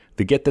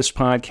The Get This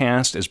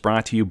podcast is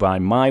brought to you by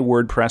my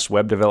WordPress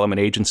web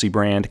development agency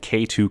brand,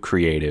 K2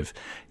 Creative.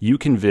 You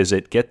can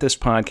visit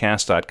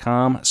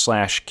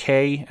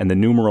getthispodcast.com/K and the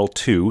numeral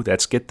 2,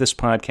 that's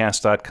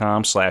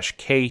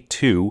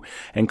getthispodcast.com/K2,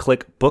 and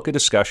click Book a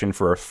Discussion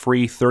for a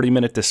free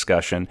 30-minute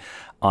discussion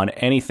on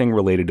anything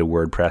related to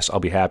WordPress. I'll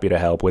be happy to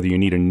help. Whether you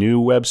need a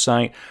new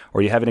website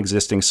or you have an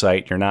existing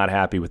site, you're not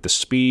happy with the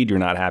speed, you're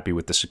not happy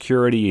with the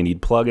security, you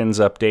need plugins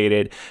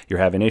updated, you're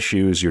having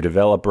issues, your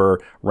developer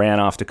ran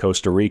off to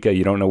Costa Rica,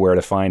 you don't know where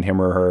to find him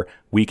or her,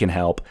 we can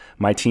help.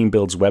 My team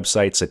builds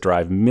websites that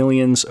drive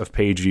millions of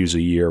page views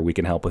a year. We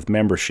can help with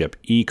membership,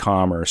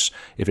 e-commerce.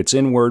 If it's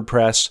in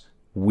WordPress,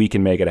 we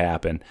can make it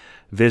happen.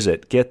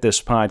 Visit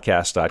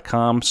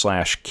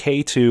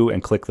getthispodcast.com/K2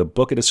 and click the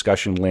Book a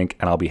Discussion link,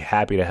 and I'll be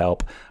happy to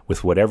help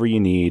with whatever you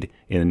need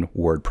in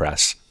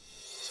WordPress.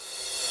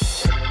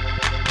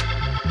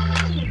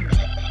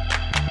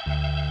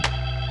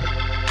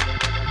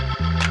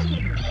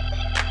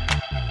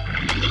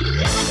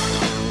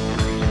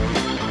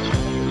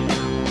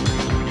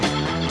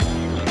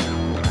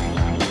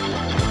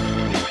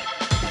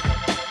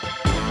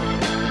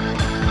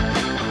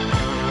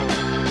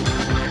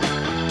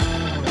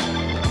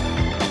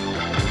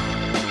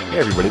 Hey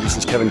everybody, this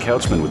is Kevin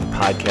Kautzman with the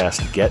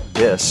podcast Get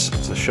This.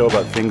 It's a show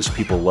about things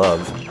people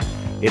love.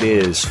 It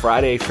is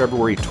Friday,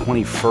 February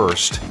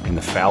 21st in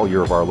the foul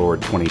year of our Lord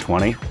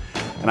 2020.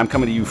 And I'm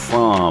coming to you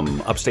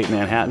from upstate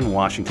Manhattan,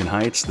 Washington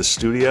Heights, the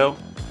studio,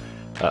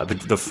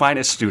 the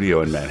finest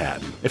studio in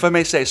Manhattan, if I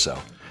may say so.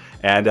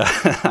 And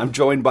I'm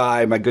joined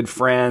by my good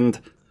friend,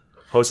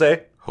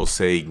 Jose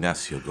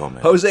Ignacio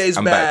Gomez. Jose's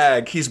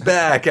back. He's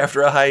back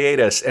after a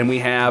hiatus. And we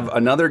have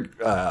another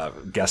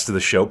guest of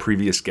the show,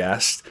 previous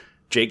guest,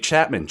 Jake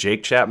Chapman.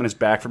 Jake Chapman is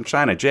back from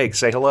China. Jake,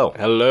 say hello.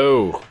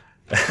 Hello.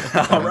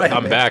 All right,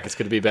 I'm back. It's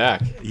good to be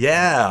back.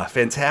 Yeah,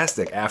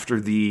 fantastic. After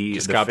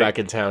the got back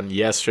in town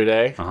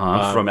yesterday.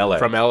 From LA.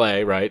 From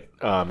LA, right.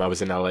 I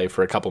was in LA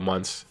for a couple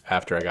months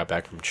after I got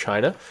back from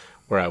China,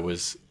 where I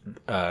was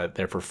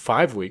there for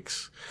 5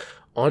 weeks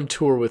on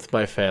tour with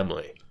my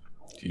family.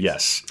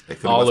 Yes. I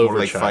think all it was over more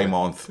like China. 5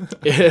 months.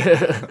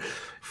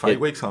 5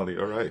 weeks only,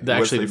 all right.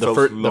 Actually,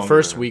 the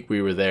first week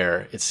we were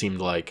there, it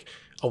seemed like,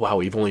 oh, wow,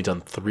 we've only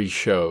done 4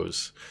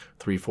 shows.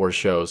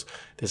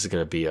 This is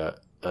going to be an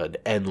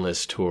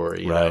endless tour,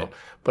 you know.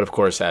 But of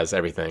course, as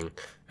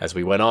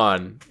we went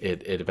on,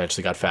 it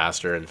eventually got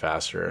faster and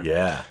faster.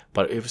 Yeah.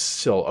 But it was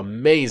still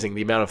amazing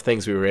the amount of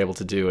things we were able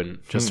to do in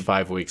just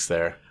 5 weeks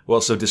there.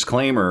 Well, so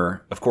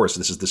disclaimer, of course,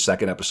 this is the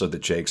second episode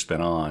that Jake's been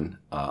on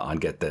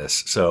Get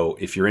This. So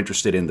if you're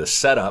interested in the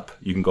setup,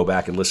 you can go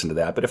back and listen to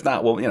that. But if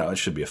not, well, it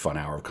should be a fun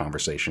hour of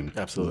conversation.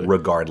 Absolutely.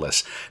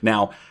 Regardless.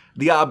 Now,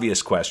 the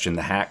obvious question,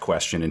 the hack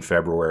question in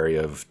February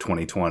of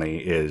 2020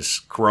 is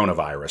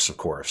coronavirus, of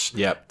course.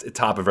 Yep.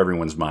 Top of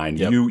everyone's mind.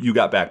 Yep. You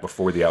got back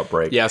before the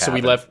outbreak. Yeah, so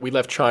happened. we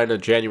left China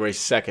January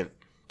 2nd,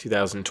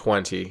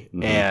 2020,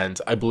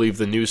 and I believe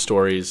the news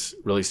stories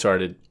really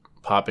started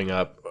popping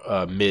up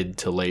mid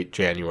to late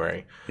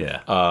January.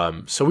 Yeah.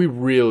 So we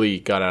really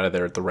got out of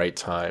there at the right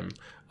time.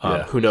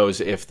 Who knows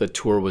if the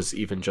tour was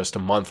even just a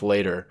month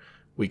later,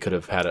 we could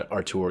have had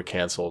our tour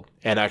canceled.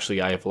 And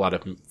actually, I have a lot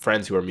of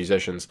friends who are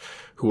musicians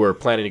who were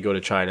planning to go to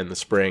China in the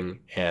spring,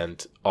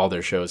 and all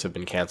their shows have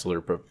been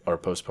canceled or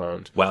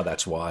postponed. Wow,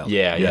 that's wild.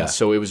 Yeah.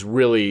 So it was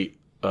really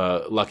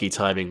lucky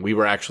timing. We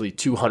were actually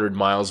 200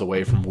 miles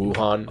away from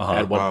Wuhan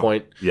at one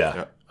point.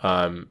 Yeah.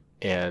 So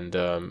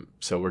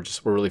we're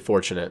really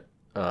fortunate.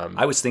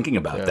 I was thinking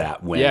about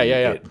that when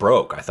it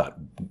broke. I thought,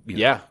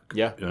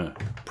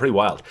 pretty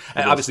wild.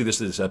 And obviously,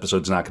 this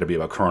episode's not going to be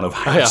about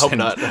coronavirus I hope and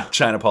not.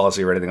 China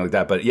policy or anything like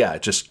that. But yeah,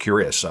 just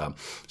curious. So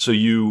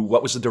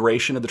what was the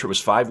duration of the trip? It was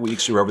 5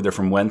 weeks. You were over there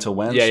from when to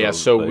when?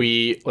 So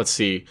let's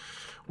see.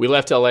 We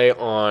left LA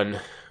on,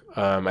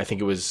 I think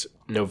it was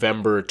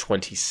November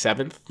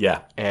 27th.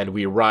 Yeah. And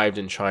we arrived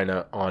in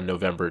China on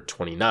November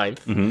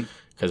 29th.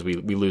 Because we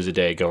lose a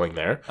day going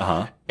there.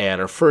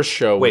 And our first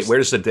show was... Wait, where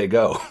does the day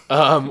go?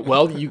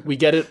 We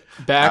get it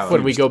back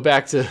when we go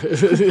back to...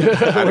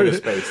 outer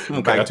space.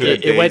 Back to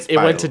it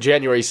went to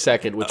January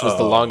 2nd, which was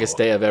the longest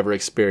day I've ever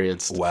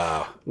experienced.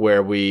 Wow.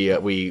 Where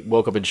we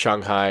woke up in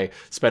Shanghai,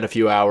 spent a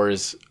few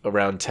hours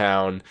around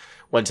town,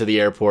 went to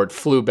the airport,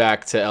 flew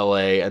back to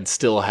LA, and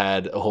still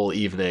had a whole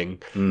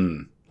evening...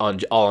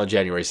 all on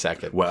January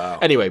 2nd. Wow.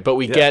 Anyway, but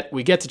we get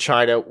to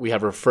China. We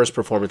have our first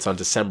performance on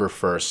December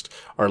 1st,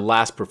 our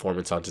last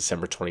performance on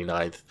December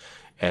 29th,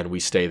 and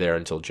we stay there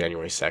until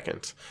January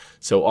 2nd.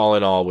 So all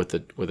in all, with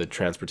the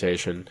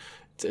transportation,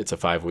 it's a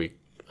 5-week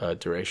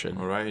duration.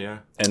 All right, yeah.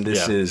 And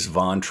this is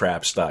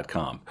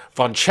vontraps.com.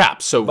 Von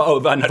Chaps. So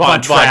Von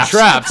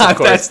Traps, of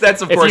course.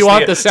 That's of course if you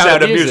want the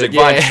sound of music.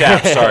 Von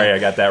Chaps. Sorry, I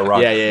got that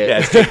wrong. Yeah.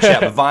 It's Jake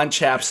Chapman.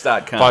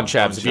 Vonchaps.com. Von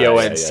Chaps,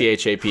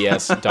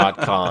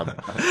 VONCHAPS.com.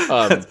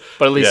 But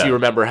at least you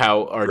remember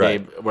how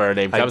where our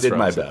name comes from.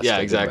 I did my best. Yeah,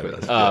 exactly.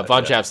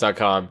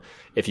 Vonchaps.com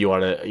if you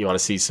want to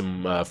see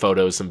some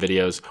photos, some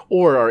videos,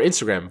 or our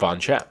Instagram,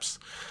 Von Chaps.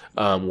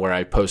 where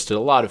I posted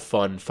a lot of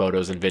fun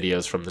photos and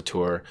videos from the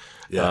tour.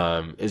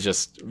 It's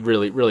just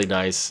really, really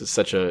nice. It's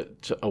such a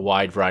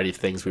wide variety of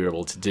things we were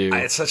able to do.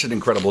 It's such an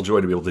incredible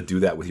joy to be able to do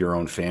that with your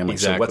own family.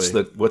 Exactly.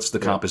 So what's the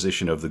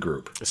composition of the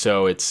group?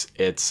 So it's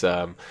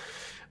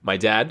my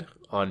dad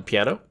on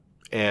piano,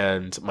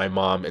 and my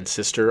mom and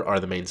sister are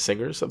the main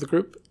singers of the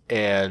group,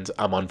 and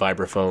I'm on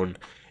vibraphone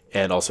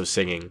and also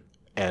singing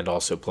and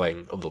also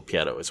playing a little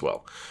piano as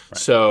well. Right.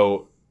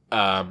 So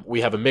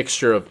we have a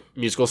mixture of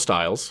musical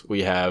styles.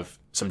 We have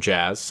some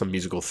jazz, some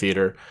musical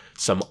theater,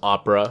 some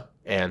opera,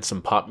 and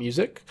some pop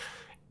music.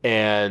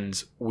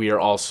 And we are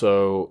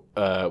also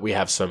we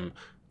have some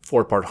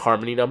 4-part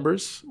harmony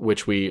numbers,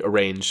 which we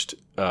arranged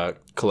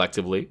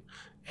collectively,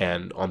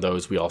 and on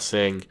those we all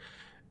sing.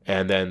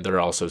 And then there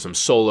are also some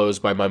solos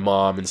by my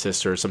mom and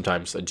sister,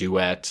 sometimes a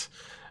duet,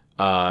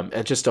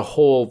 and just a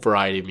whole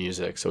variety of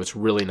music. So it's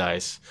really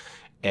nice.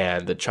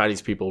 And the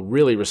Chinese people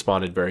really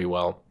responded very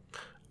well,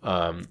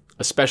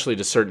 especially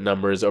to certain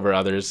numbers over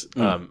others.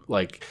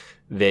 Like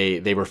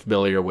they were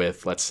familiar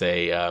with, let's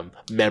say,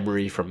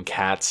 "Memory" from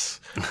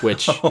Cats,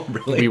 which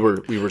we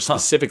were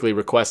specifically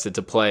requested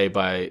to play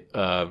by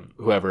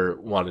whoever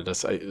wanted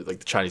us, like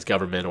the Chinese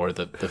government or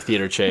the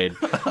theater chain.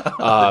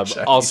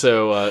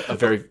 Also, a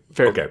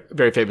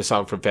very famous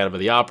song from Phantom of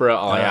the Opera,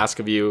 "All I Ask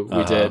of You."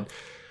 We did.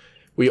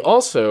 We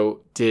also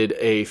did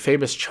a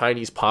famous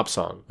Chinese pop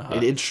song,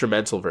 an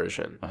instrumental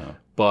version.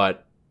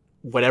 But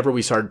whenever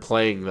we started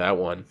playing that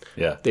one,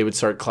 they would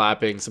start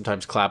clapping,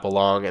 sometimes clap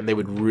along, and they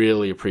would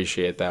really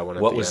appreciate that one.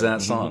 What was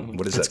that song?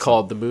 What is it? It's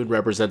called "The Moon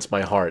Represents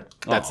My Heart."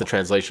 That's the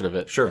translation of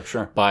it. Sure.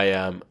 By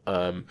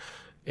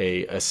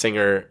a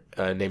singer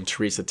named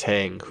Teresa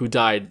Tang, who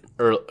died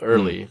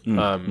early,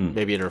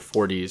 maybe in her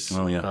 40s.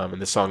 Oh, yeah.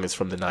 And the song is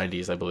from the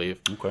 90s, I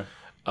believe. Okay.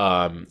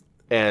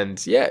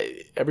 And yeah,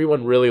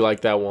 everyone really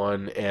liked that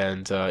one,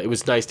 and it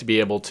was nice to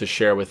be able to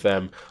share with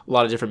them a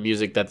lot of different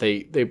music that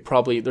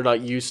they're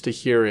not used to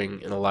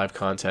hearing in a live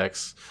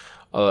context.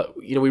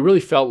 We really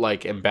felt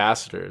like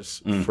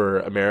ambassadors for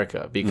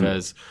America,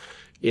 because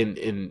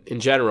in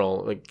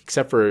general, like,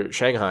 except for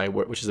Shanghai,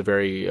 which is a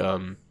very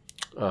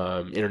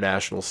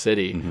international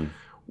city,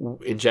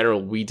 in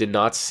general, we did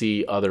not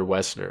see other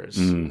Westerners,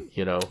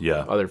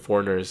 other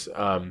foreigners,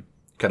 kind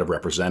of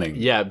representing.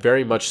 Yeah,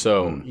 very much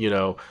so.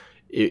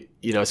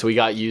 So we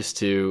got used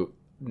to,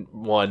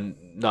 one,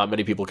 not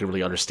many people can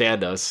really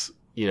understand us,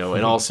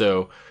 and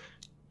also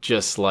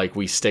just like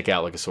we stick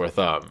out like a sore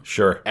thumb.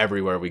 Sure.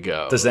 Everywhere we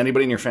go. Does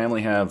anybody in your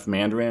family have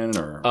Mandarin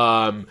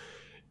or?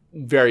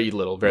 Very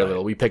little.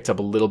 We picked up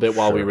a little bit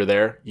while we were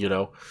there,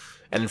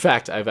 And in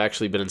fact, I've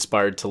actually been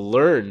inspired to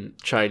learn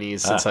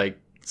Chinese since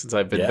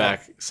I've been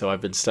back. So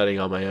I've been studying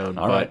on my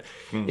own.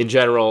 In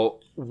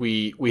general,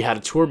 we had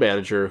a tour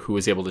manager who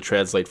was able to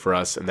translate for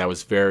us, and that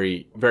was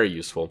very, very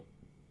useful.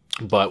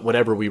 But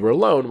whenever we were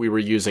alone, we were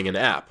using an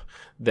app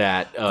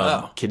that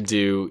can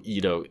do,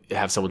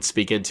 have someone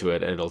speak into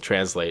it and it'll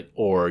translate,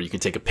 or you can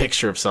take a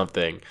picture of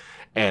something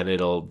and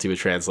it'll do a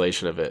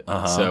translation of it.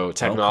 So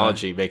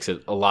technology makes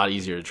it a lot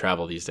easier to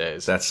travel these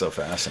days. That's so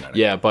fascinating.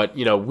 Yeah, but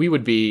we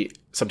would be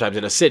sometimes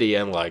in a city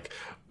and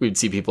we'd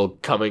see people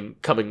coming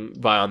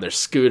by on their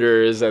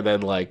scooters, and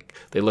then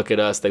they look at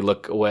us, they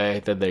look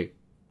away, then they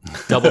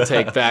double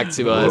take back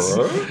to us.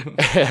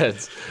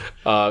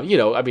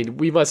 And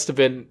we must have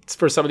been,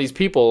 for some of these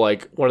people,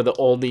 one of the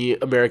only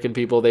American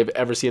people they've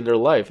ever seen in their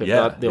life, if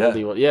not the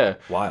only one.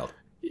 Wild.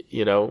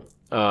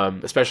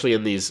 Especially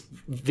in these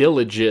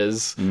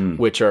villages,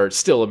 which are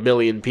still 1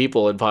 million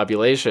people in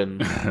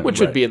population, which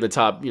would be in the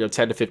top 10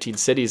 to 15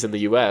 cities in the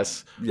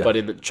U.S. But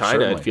in China,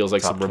 certainly. It feels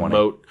like top some 20.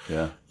 Remote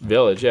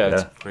village.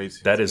 It's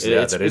crazy. That is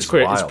wild.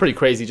 It's pretty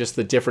crazy, just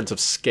the difference of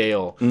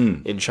scale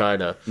in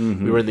China.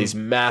 We were in these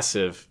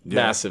massive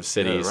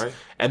cities, right.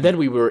 And then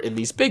we were in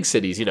these big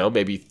cities,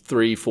 maybe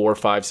 3, 4,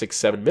 5, 6,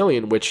 7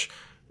 million, which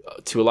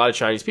to a lot of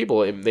Chinese people,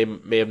 they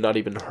may have not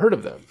even heard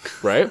of them,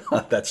 right?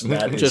 That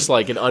is just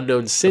like an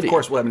unknown city. Of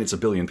course, it's 1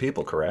 billion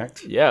people,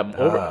 correct? Yeah,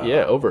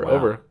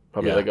 over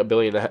probably like a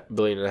billion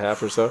and a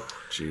half or so.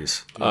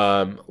 Jeez,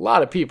 a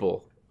lot of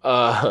people.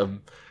 So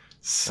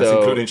that's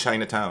including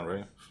Chinatown,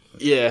 right?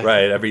 Yeah,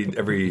 right.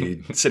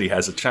 Every city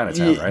has a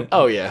Chinatown, right?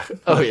 Oh yeah.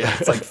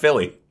 It's like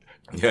Philly.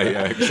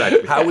 Yeah,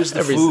 exactly. How is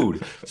the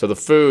food? So the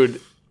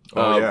food,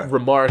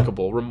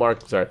 remarkable.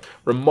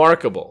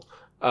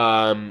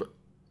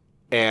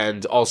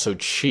 And also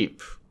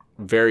cheap,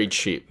 very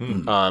cheap.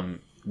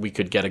 We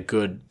could get a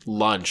good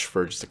lunch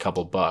for just a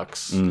couple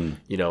bucks, and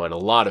a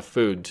lot of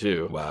food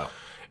too. Wow.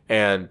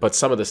 But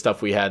some of the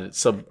stuff we had,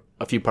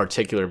 a few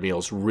particular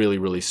meals really,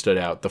 really stood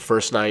out. The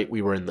first night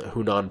we were in the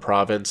Hunan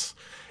province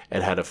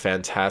and had a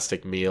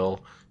fantastic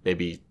meal,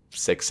 maybe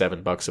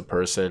 $6-7 a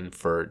person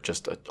for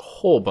just a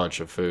whole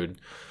bunch of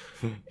food.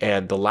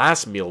 And the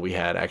last meal we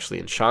had actually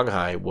in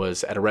Shanghai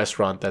was at a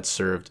restaurant that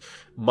served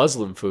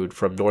Muslim food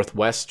from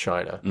northwest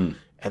China.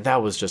 And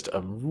that was just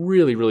a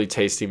really, really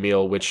tasty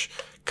meal, which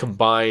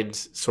combined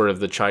sort of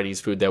the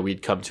Chinese food that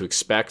we'd come to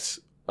expect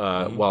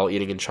while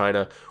eating in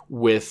China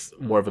with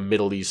more of a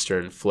Middle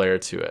Eastern flair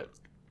to it.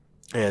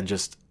 And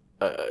just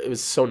it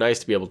was so nice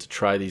to be able to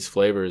try these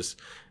flavors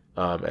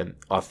and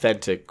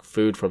authentic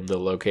food from the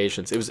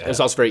locations. It was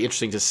also very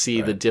interesting to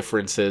see the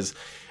differences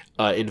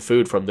in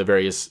food from the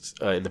various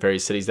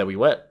cities that we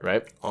went,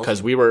 right?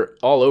 Because we were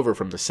all over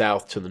from the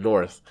south to the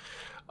north.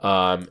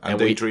 I'm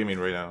daydreaming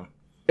right now.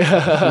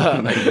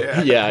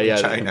 Yeah.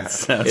 China.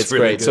 It's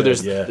really great. good. So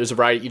there's a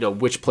variety,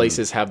 which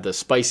places have the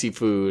spicy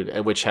food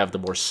and which have the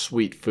more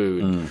sweet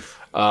food.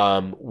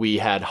 We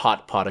had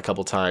hot pot a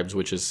couple times,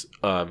 which is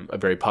a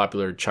very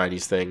popular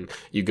Chinese thing.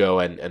 You go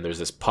and there's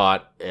this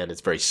pot and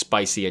it's very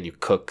spicy, and you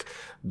cook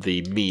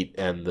the meat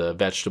and the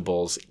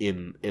vegetables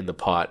in the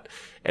pot.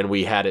 And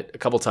we had it a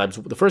couple times.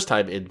 The first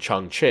time in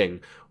Chongqing,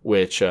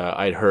 which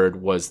I'd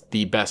heard was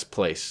the best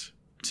place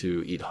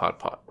to eat hot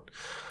pot.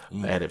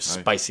 And it's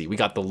spicy. We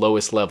got the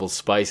lowest level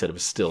spice, and it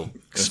was still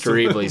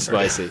extremely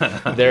spicy.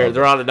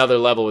 They're on another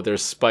level with their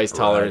spice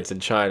tolerance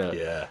in China.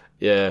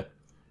 Yeah.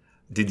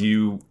 Did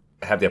you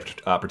have the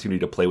opportunity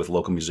to play with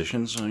local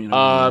musicians?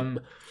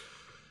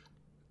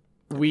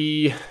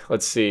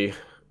 Let's see,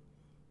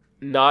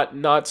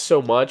 not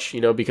so much,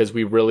 because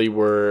we really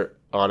were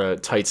on a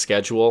tight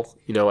schedule,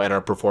 and our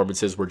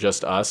performances were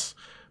just us.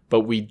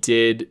 But we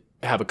did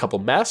have a couple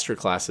master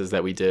classes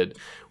that we did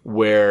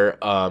where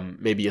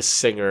maybe a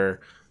singer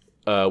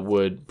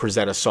would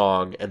present a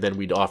song, and then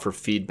we'd offer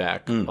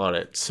feedback on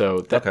it.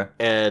 So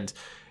and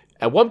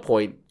at one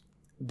point,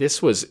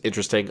 this was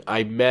interesting.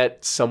 I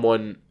met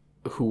someone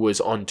who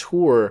was on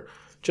tour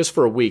just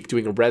for a week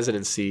doing a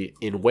residency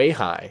in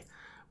Weihai,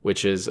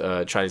 which is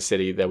a Chinese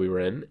city that we were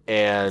in.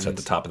 And it's at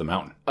the top of the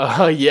mountain.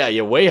 Weihai.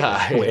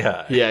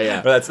 Weihai.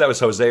 Yeah. Well, that was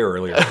Jose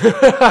earlier.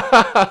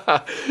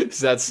 Is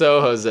that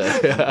so, Jose?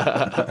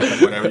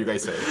 Whatever you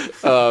guys say.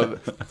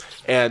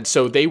 And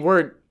so they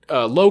weren't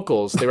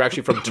locals. They were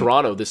actually from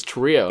Toronto, this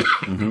trio.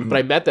 But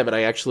I met them, and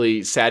I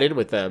actually sat in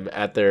with them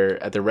at their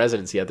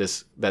residency at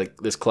this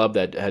club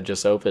that had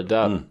just opened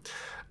up.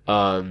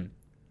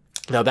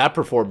 Now that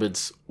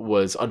performance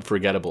was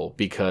unforgettable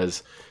because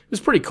it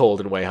was pretty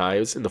cold in Weihai. It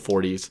was in the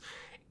 40s,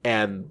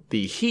 and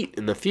the heat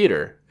in the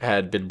theater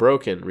had been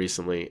broken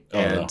recently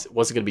and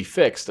wasn't going to be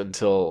fixed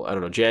until, I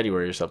don't know,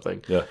 January or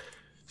something. Yeah.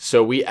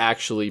 So we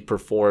actually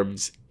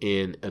performed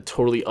in a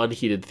totally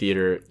unheated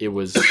theater. It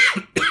was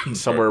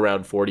somewhere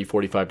around 40,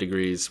 45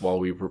 degrees while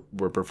we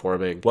were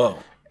performing. Whoa.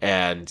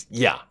 And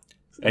yeah.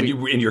 And you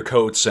were in your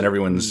coats, and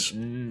everyone's...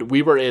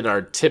 We were in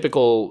our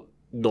typical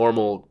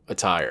normal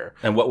attire.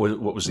 And what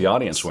was the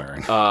audience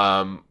wearing?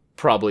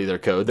 Probably their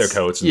coats. Their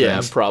coats and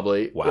things?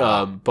 Probably.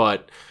 Wow.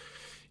 But,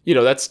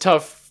 that's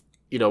tough.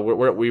 We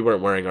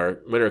weren't wearing our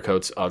winter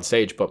coats on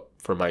stage, but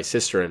for my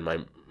sister and my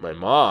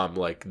mom,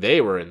 like,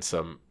 they were in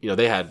some,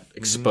 they had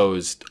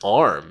exposed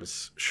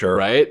arms. Sure.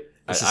 Right?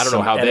 I don't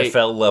know how they...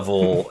 NFL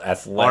level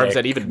athletic arms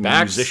and even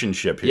backs.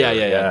 Musicianship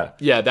here.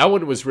 Yeah, that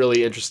one was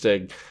really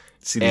interesting.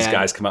 See these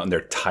guys come out in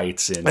their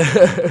tights in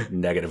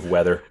negative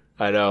weather.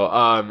 I know.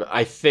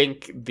 I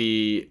think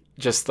the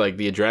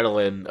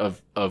adrenaline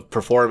of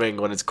performing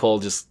when it's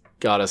cold just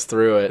got us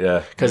through it.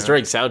 Yeah. Because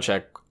during sound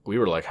check, we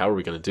were like, how are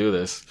we going to do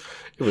this?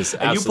 It was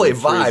and you play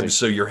absolutely freezing. vibes,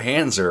 so your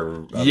hands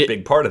are a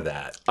big part of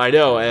that. I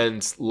know,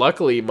 and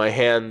luckily my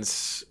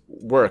hands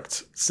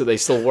worked, so they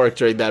still worked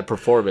during that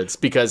performance,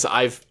 because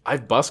I've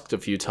busked a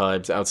few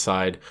times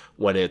outside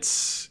when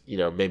it's,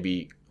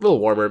 maybe a little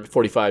warmer,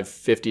 45,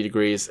 50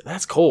 degrees.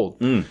 That's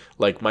cold.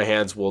 Like, my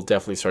hands will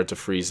definitely start to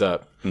freeze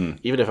up,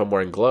 even if I'm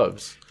wearing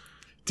gloves.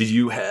 Did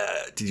you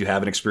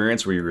have an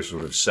experience where you were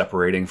sort of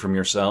separating from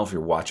yourself?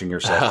 You're watching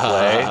yourself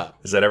play?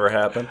 Does that ever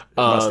happen? It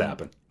must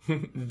happen.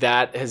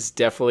 That has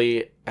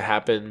definitely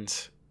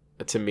happened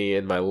to me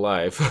in my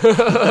life.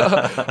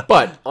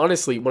 But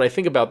honestly, when I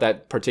think about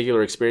that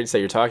particular experience that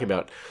you're talking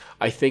about,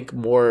 I think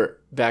more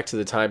back to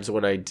the times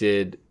when I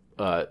did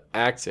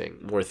acting,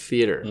 more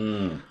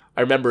theater.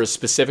 I remember a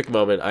specific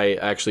moment. I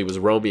actually was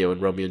Romeo in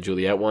Romeo and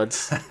Juliet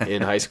once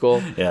in high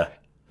school. Yeah.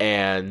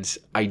 And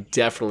I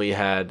definitely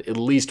had at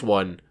least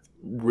one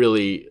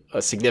really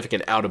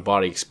significant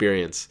out-of-body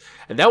experience.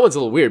 And that one's a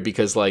little weird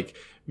because, like,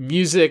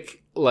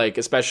 music, like,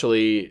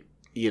 especially,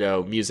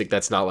 music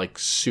that's not, like,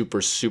 super,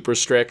 super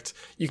strict,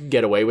 you can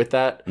get away with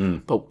that.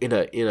 But in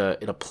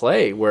a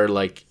play where,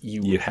 like,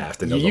 you have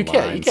to know the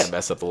lines. You can't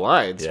mess up the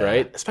lines,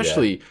 right?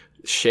 Especially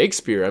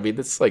Shakespeare. I mean,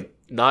 that's, like,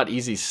 not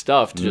easy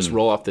stuff to just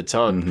roll off the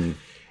tongue.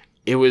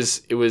 It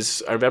was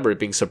I remember it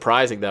being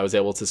surprising that I was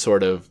able to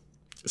sort of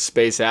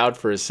space out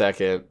for a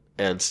second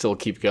and still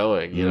keep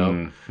going,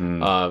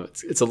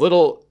 it's a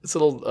little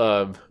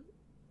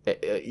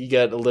you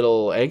get a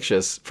little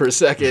anxious for a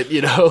second,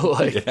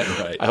 like,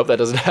 right. I hope that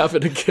doesn't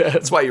happen again.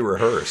 That's why you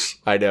rehearse.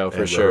 I know,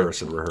 for sure.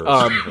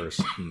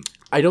 Rehearse.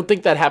 I don't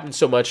think that happened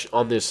so much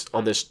on this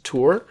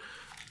tour,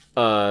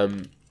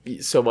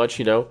 so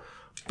much,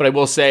 but I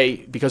will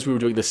say, because we were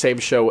doing the same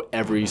show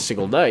every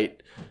single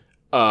night,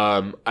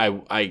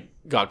 I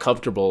got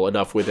comfortable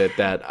enough with it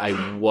that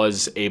I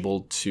was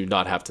able to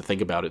not have to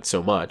think about it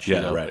so much.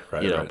 Right.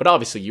 But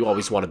obviously, you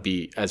always want to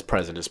be as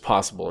present as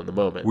possible in the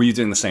moment. Were you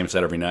doing the same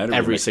set every night? Or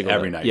every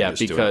single night? Yeah,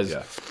 because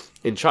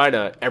In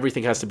China,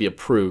 everything has to be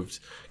approved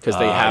because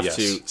they have yes.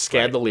 to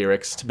scan the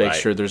lyrics to make Right.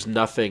 sure there's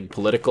nothing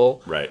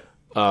political, Right.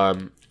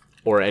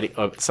 or any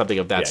something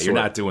of that Yeah, sort. you're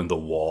not doing the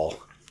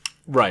wall.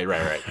 Right.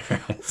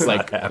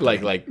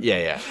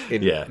 Yeah.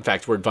 In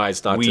fact, we're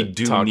advised not We to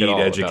do talk need at all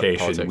about education.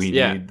 politics. We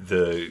need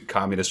the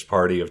Communist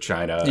Party of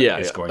China Yeah,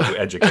 is yeah. going to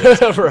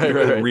educate.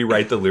 right.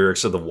 Rewrite the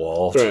lyrics of the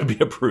wall to be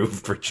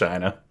approved for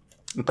China.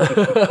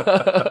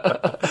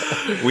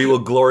 We will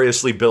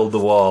gloriously build the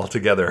wall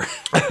together.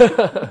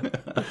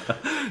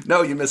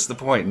 No, you missed the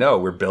point. No,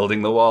 we're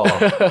building the wall.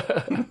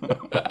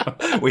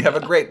 We have a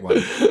great one.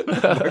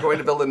 We're going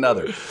to build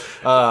another.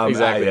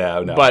 Exactly.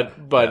 No.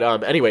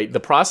 But anyway, the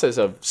process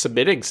of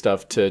submitting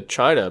stuff to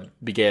China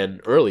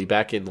began early,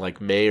 back in like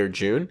May or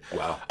June.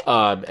 Wow.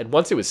 And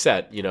once it was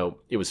set,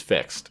 it was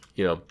fixed.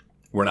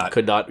 We're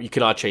not. You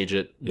cannot change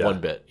it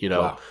one bit.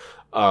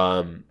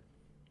 Wow.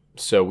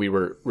 So we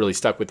were really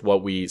stuck with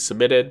what we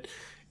submitted,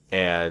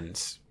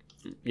 and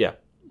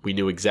we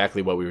knew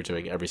exactly what we were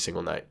doing every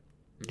single night.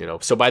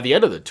 So by the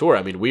end of the tour,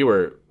 I mean, we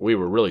were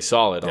really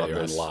solid on you're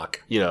this. on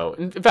lock.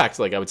 In fact,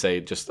 like I would say,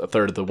 just a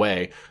third of the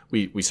way,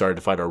 we started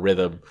to find our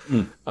rhythm.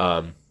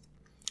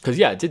 Because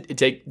it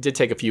did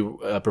take a few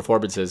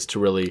performances to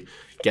really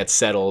get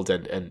settled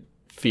and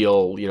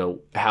feel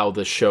how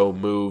the show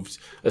moved,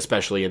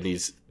 especially in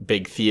these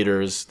big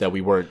theaters that we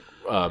weren't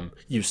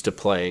used to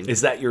playing.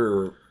 Is that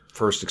your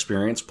first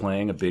experience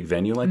playing a big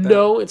venue like that?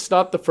 No, it's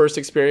not the first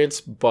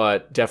experience,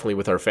 but definitely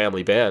with our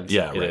family band.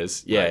 Yeah, it right.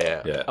 is.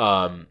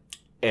 Yeah.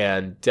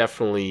 And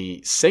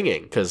definitely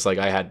singing, because like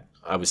I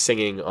was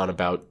singing on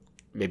about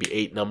maybe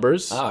 8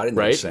 numbers. Oh, I didn't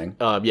know you sing.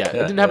 I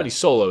didn't have any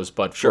solos,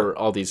 but for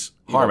all these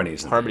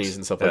harmonies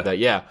and stuff like that.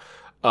 Yeah,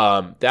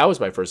 that was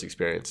my first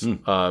experience.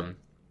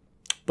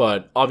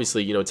 But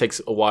obviously, it takes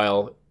a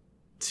while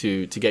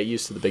to get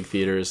used to the big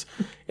theaters,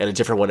 and a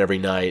different one every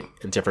night,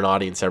 and different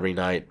audience every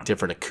night,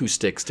 different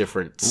acoustics,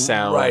 different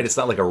sound. Right. It's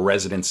not like a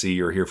residency.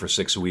 You're here for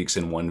 6 weeks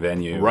in one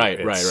venue. Right.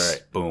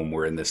 Boom,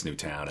 we're in this new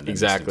town. And then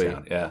Exactly. This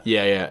new town.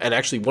 Yeah. And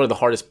actually, one of the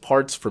hardest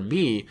parts for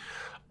me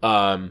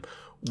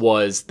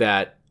was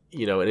that,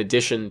 in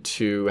addition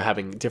to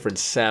having different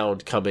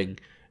sound coming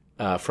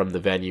from the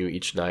venue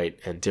each night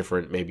and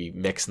different maybe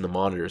mix in the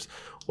monitors,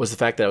 was the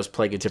fact that I was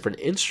playing a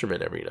different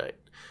instrument every night.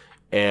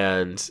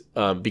 And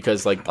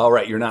because like, all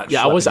right, you're not.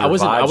 I wasn't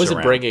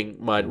around.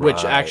 bringing mine, which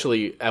Right.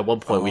 actually at one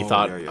point we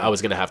thought I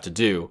was going to have to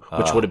do,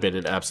 which would have been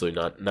an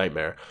absolute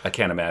nightmare. I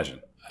can't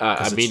imagine.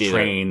 I mean, it's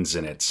trains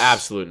and it's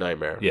absolute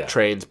nightmare. Yeah.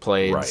 Trains,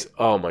 planes. Right.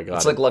 Oh my god,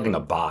 It's like lugging a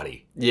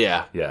body.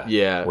 Yeah.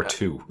 Or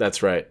 2.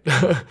 That's right.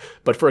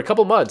 But for a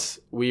couple months,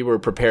 we were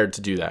prepared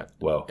to do that.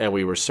 Whoa. And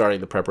we were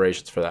starting the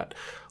preparations for that.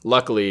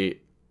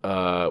 Luckily,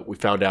 we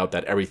found out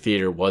that every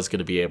theater was going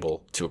to be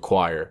able to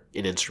acquire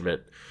an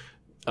instrument.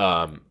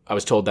 I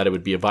was told that it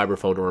would be a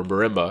vibraphone or a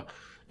marimba.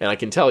 And I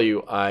can tell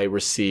you, I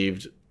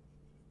received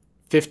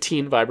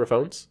 15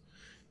 vibraphones,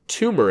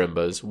 2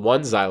 marimbas,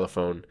 1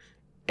 xylophone,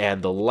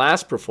 and the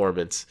last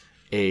performance,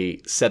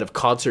 a set of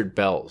concert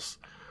bells,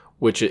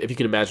 which, if you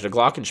can imagine, a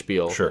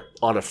glockenspiel Sure.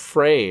 on a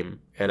frame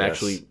and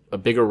actually a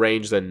bigger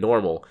range than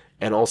normal,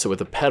 and also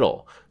with a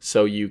pedal.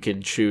 So you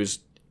can choose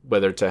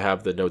whether to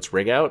have the notes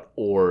ring out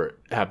or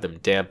have them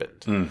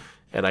dampened.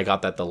 And I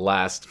got that the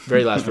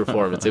very last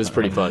performance. It was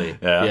pretty funny.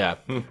 Yeah.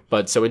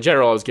 But so in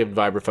general, I was given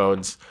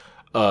vibraphones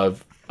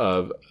of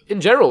in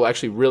general,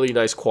 actually really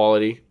nice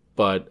quality,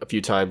 but a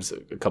few times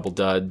a couple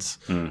duds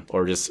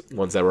or just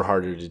ones that were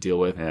harder to deal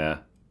with. Yeah.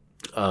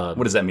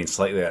 What does that mean?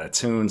 Slightly out of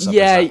tune?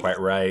 Something's not quite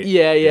right?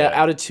 Yeah.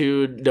 Out of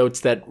tune,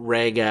 notes that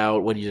rang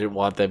out when you didn't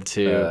want them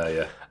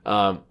to.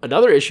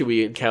 Another issue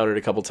we encountered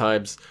a couple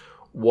times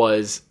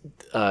was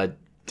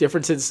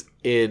differences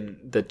in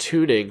the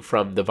tuning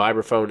from the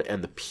vibraphone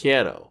and the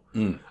piano.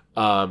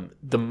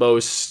 The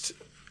most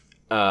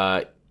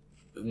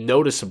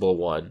noticeable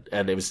one,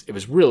 and it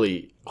was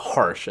really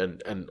harsh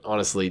and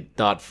honestly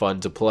not fun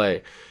to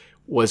play,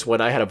 was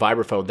when I had a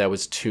vibraphone that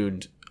was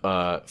tuned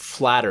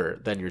flatter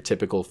than your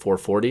typical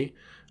 440.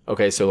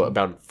 Okay, so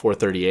about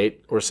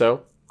 438 or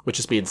so, which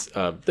just means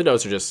the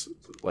notes are just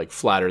like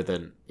flatter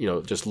than,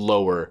 just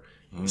lower,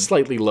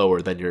 slightly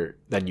lower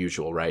than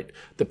usual, right?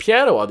 The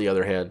piano, on the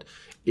other hand,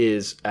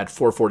 is at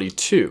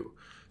 442,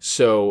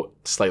 so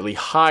slightly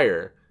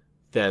higher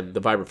than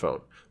the vibraphone.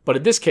 But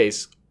in this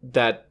case,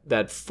 that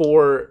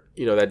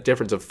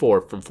difference of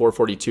 4 from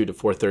 442 to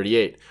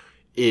 438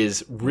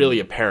 is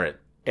really apparent.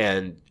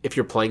 And if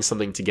you're playing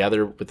something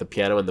together with the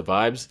piano and the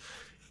vibes,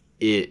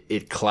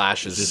 it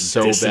clashes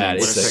so bad.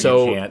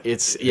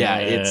 It's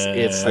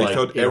I like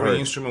thought every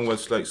instrument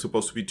was like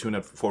supposed to be tuned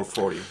at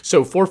 440.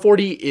 So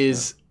 440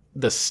 is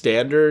the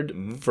standard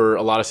for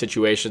a lot of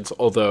situations,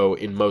 although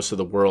in most of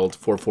the world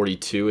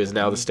 442 is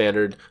now the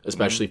standard,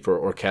 especially for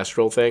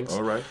orchestral things.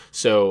 All right.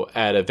 So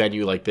at a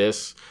venue like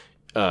this,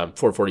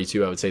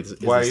 442 I would say is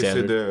Why the standard.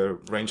 is it the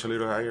range a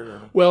little higher?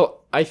 Or?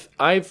 Well,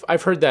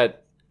 I've heard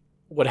that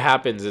what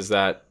happens is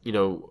that,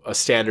 a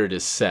standard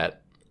is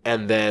set,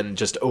 and then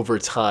just over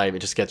time it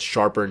just gets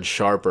sharper and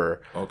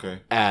sharper. Okay.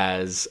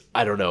 As,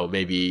 I don't know,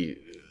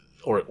 maybe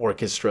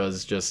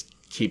orchestras just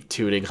keep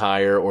tuning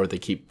higher or they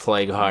keep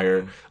playing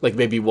higher. Like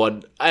maybe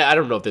one, I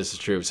don't know if this is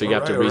true, so you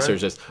have to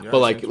research this. Yeah, but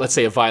like, let's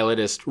say a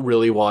violinist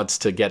really wants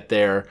to get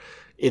their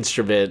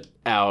instrument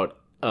out.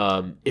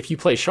 If you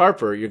play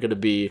sharper, you're going to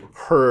be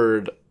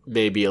heard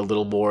maybe a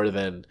little more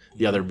than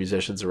the other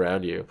musicians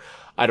around you.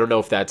 I don't know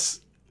if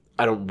that's,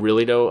 I don't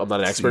really know. I'm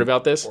not an expert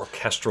about this.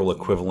 Orchestral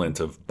equivalent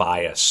of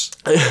bias.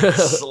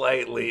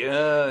 Slightly.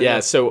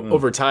 So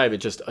over time, it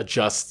just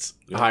adjusts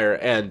higher.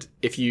 And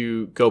if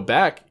you go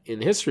back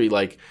in history,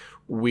 like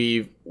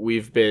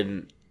we've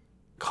been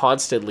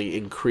constantly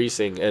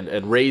increasing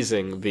and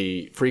raising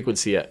the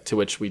frequency to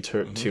which we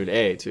tune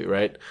A to,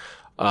 right?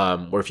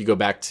 Or if you go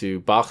back to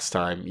Bach's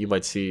time, you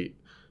might see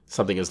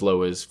something as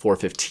low as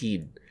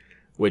 415,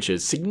 which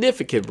is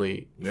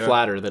significantly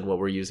flatter than what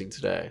we're using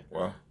today.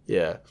 Wow.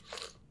 Yeah.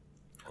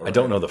 I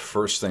don't know the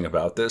first thing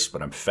about this,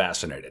 but I'm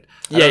fascinated.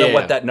 I don't know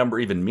what that number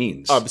even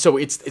means. So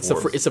it's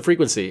a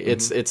frequency.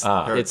 It's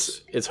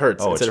hertz. It's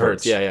hertz. Oh, it's in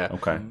hertz. Yeah.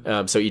 Okay.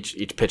 So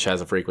each pitch has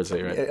a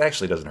frequency, right? It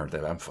actually doesn't hurt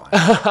that. I'm fine.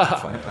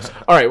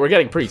 All right, we're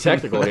getting pretty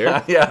technical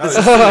here.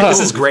 This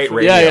is great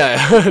radio.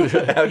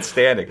 Yeah.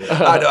 Outstanding.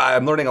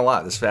 I'm learning a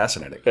lot. This is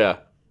fascinating. Yeah.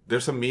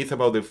 There's a myth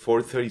about the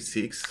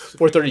 436.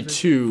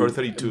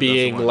 432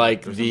 being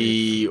like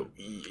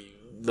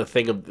the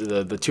thing of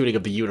the tuning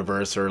of the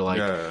universe, or like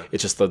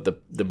it's just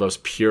the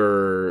most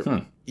pure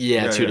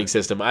tuning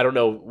system. I don't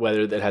know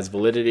whether that has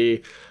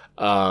validity,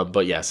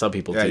 but some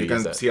people do. You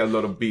can see a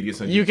lot of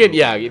videos on YouTube. You can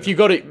if you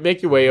go to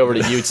make your way over to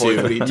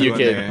YouTube, you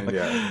can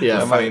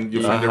find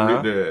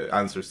the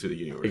answers to the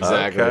universe.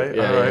 Exactly.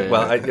 Okay. All right.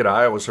 Well,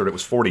 I always heard it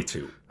was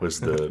 42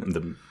 was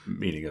the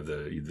meaning of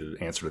the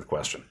answer to the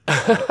question.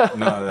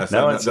 No, that's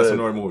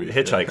another movie.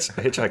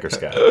 Hitchhiker's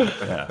Guide.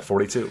 Yeah,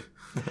 42.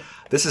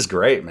 This is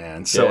great,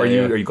 man. So are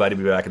you glad to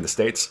be back in the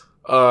States?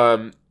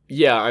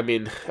 Yeah, I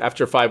mean,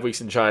 after 5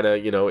 weeks in China,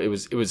 it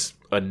was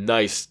a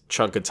nice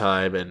chunk of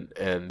time,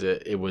 and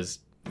it was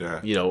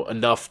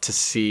enough to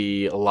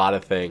see a lot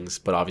of things.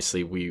 But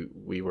obviously,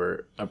 we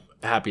were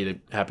happy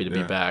to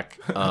be back.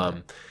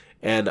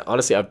 And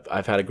honestly,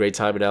 I've had a great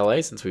time in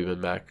LA since we've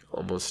been back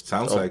almost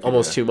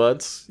 2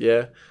 months.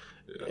 Yeah.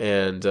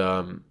 And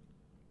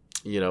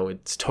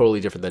it's totally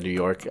different than New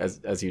York,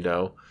 as you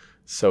know.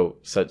 So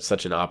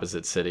such an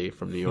opposite city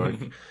from New York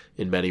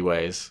in many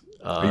ways.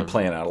 Are you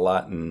playing out a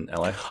lot in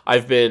LA?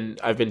 I've been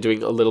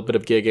doing a little bit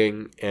of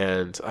gigging,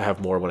 and I have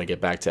more when I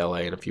get back to LA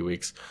in a few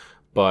weeks.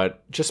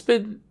 But just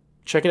been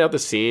checking out the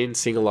scene,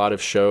 seeing a lot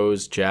of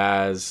shows,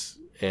 jazz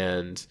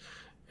and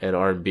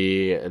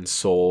R&B and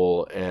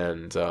soul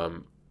and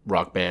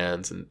rock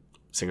bands and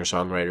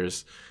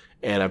singer-songwriters.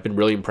 And I've been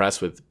really impressed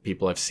with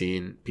people I've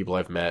seen, people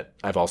I've met.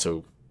 I've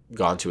also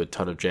gone to a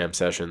ton of jam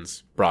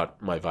sessions,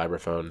 brought my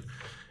vibraphone.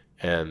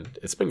 And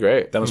it's been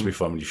great. That must be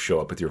fun when you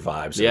show up with your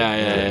vibes.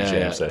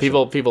 Yeah.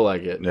 People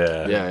like it.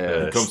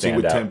 Yeah. Comes in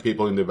with 10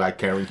 people in the back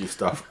carrying his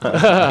stuff. No,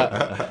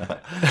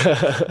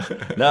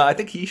 I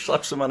think he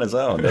schleps them on his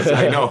own.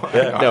 I know.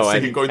 I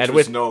see him going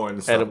through snow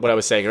and stuff. And what I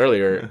was saying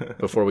earlier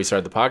before we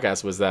started the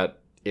podcast was that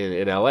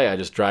in LA, I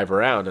just drive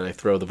around and I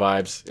throw the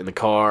vibes in the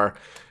car.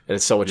 And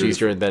it's so much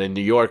easier than in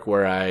New York,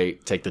 where I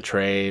take the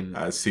train.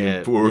 I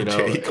see poor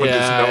Jake on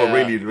the snow,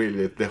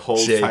 really, the whole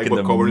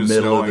sidewalk covered in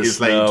snow, and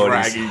he's like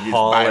dragging his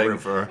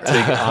vibraphone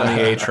on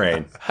the A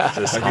train.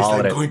 Just and he's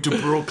like going to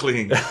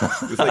Brooklyn.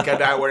 It's like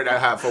an hour and a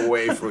half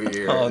away from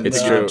here.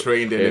 It's true.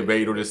 Train, the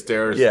elevator, the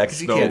stairs. Yeah,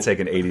 because you can't take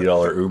an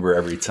 $80 Uber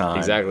every time.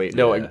 Exactly.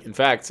 No, in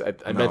fact,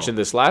 I mentioned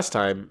this last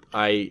time.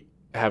 I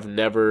have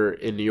never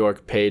in New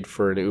York paid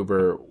for an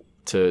Uber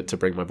to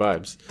bring my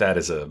vibes. That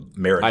is a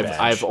merit badge.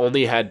 I've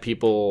only had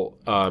people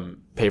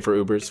pay for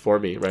Ubers for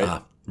me,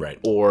 right? Right.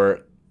 Or,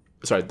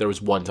 sorry, there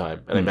was one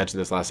time, and I mentioned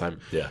this last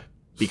time. Yeah.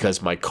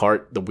 Because my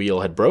cart, the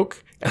wheel had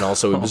broke, and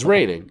also it was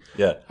raining.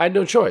 Yeah. I had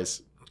no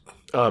choice.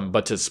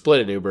 But to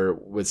split an Uber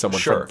with someone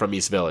from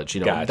East Village,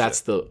 gotcha.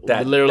 That's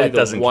literally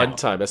the one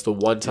time. That's the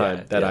one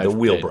time that the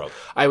wheel broke.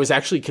 I was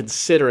actually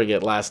considering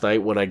it last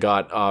night when I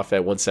got off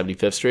at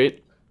 175th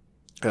Street.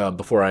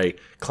 Before I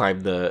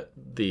climbed the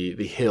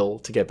hill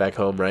to get back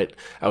home, right?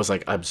 I was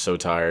like, I'm so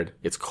tired.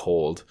 It's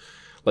cold.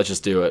 Let's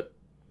just do it.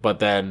 But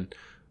then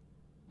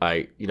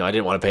I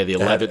didn't want to pay the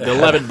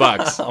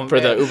 $11 for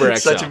the Uber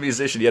XL. Such a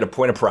musician, you had a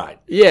point of pride.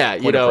 Yeah,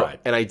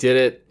 and I did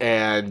it,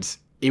 and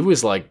it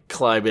was like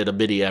climbing a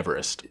mini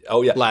Everest.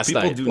 Oh yeah,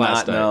 People do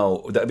not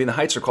know. I mean, the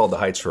heights are called the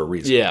heights for a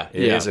reason. Yeah,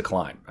 it is a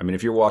climb. I mean,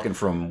 if you're walking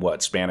from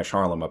Spanish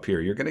Harlem up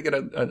here, you're going to get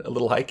a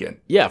little hike in.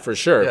 Yeah, for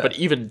sure. Yeah. But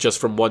even just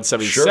from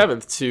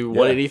 177th to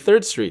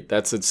 183rd Street,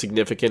 that's a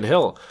significant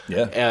hill.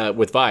 Yeah,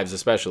 with vibes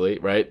especially,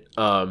 right?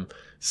 I've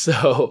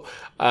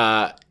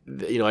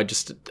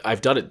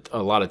done it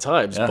a lot of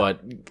times,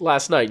 but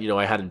last night,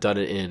 I hadn't done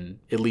it in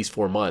at least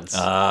 4 months.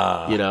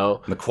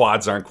 The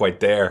quads aren't quite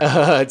there.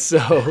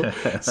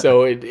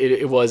 So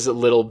it was a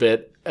little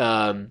bit.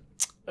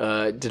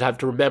 Did have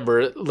to remember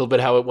a little bit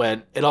how it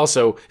went, and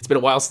also it's been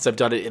a while since I've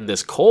done it in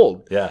this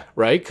cold. Yeah,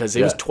 right, because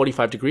it was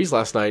 25 degrees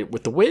last night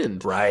with the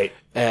wind. Right,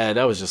 And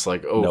I was just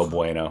like, oh. No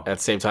bueno. At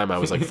the same time, I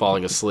was like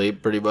falling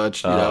asleep pretty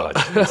much. You know?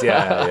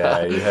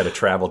 Yeah. You had a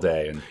travel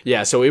day. And...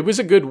 Yeah, so it was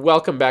a good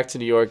welcome back to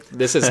New York.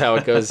 This is how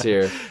it goes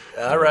here.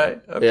 All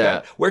right. Okay.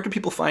 Yeah. Where can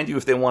people find you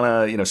if they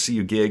want to, see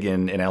you gig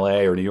in LA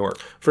or New York?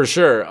 For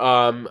sure.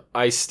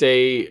 I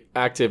stay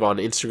active on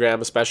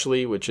Instagram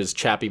especially, which is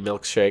Chappy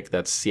Milkshake.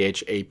 That's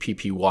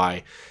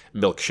CHAPPY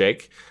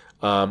Milkshake.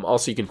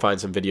 Also, you can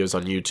find some videos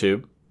on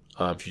YouTube.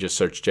 If you just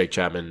search Jake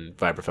Chapman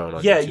vibraphone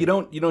on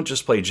YouTube. you don't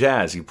just play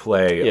jazz. You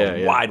play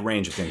a wide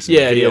range of things.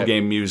 Video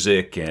game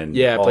music and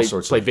all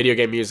sorts play of... video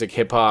game music,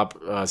 hip hop,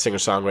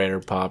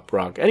 singer-songwriter, pop,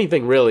 rock,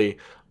 anything really.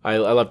 I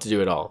love to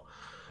do it all.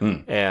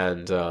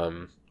 And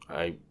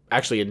I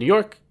actually in New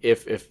York,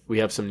 if we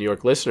have some New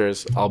York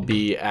listeners, I'll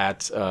be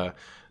at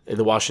in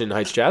the Washington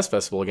Heights Jazz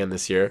Festival again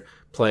this year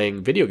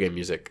playing video game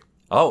music.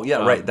 Oh, yeah,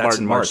 right. That's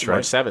in March, right?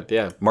 March 7th,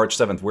 yeah. March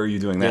 7th. Where are you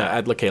doing that? Yeah,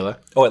 at La Cala.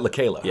 Oh, at La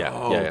Cala. Yeah.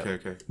 Oh, yeah,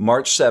 okay.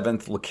 March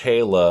 7th, La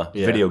Cala,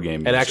 video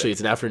game music. And actually,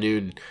 it's an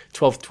afternoon,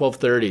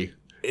 12:30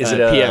 Is it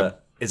p.m.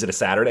 Is it a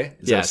Saturday?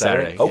 Is Yeah, it a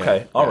Saturday. Saturday,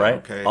 Okay, all right.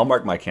 Okay. I'll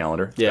mark my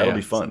calendar. Yeah, That'll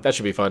be fun. That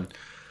should be fun.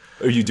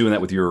 Are you doing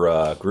that with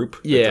your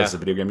group? That Yeah. does the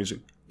video game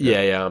music?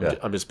 Yeah.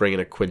 I'm just bringing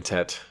a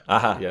quintet.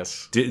 Uh-huh.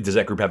 Yes. Does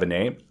that group have a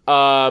name?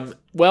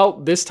 Well,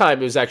 this time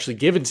it was actually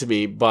given to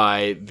me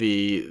by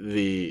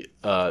the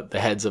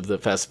heads of the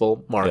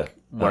festival,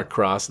 Mark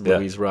Cross and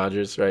Louise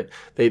Rogers. Right?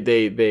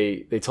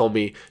 They told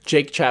me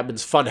Jake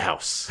Chapman's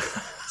Funhouse,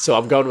 so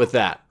I'm going with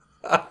that.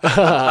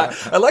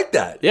 I like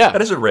that. Yeah.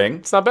 That is a ring.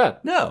 It's not bad.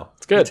 No,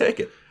 it's good. Take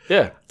it.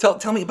 Yeah.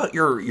 Tell me about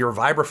your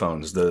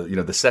vibraphones.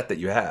 The set that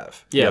you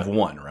have. Yeah. You have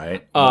one,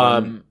 right?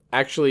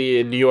 Actually,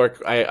 in New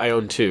York, I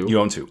own two. You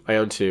own two. I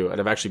own two,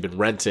 and I've actually been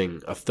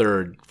renting a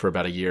third for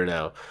about a year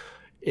now.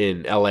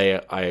 In LA,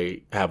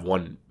 I have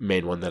one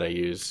main one that I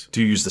use.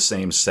 Do you use the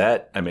same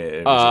set? I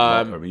mean,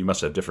 you must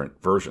have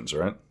different versions,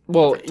 right?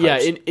 Well, yeah.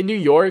 In New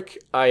York,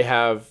 I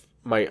have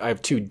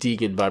two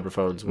Deegan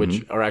vibraphones,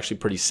 which are actually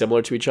pretty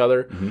similar to each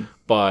other,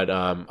 but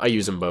I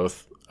use them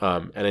both.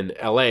 And in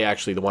LA,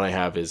 actually, the one I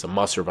have is a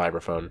Musser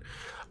vibraphone,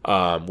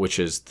 which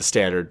is the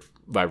standard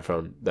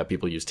vibraphone that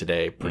people use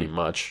today, pretty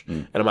much.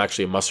 And I'm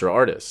actually a Musser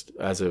artist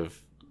as of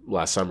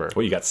last summer.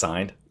 Well, you got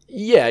signed?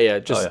 Yeah.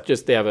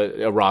 Just they have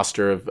a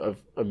roster of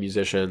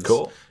musicians.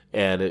 Cool.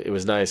 And it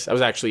was nice. I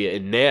was actually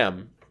in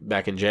NAMM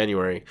back in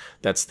January.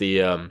 That's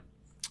the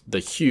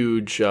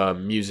huge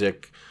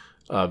music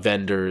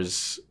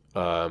vendors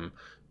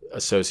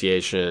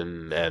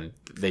association, and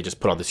they just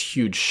put on this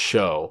huge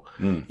show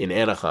in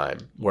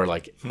Anaheim where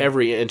like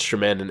every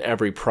instrument and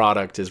every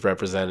product is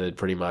represented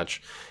pretty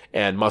much.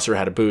 And Musser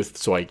had a booth,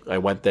 so I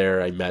went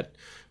there. I met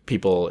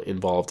people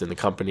involved in the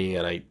company,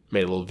 and I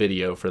made a little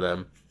video for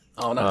them.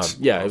 Oh, nice.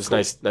 It was cool.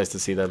 Nice to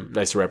see them.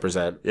 Nice to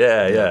represent.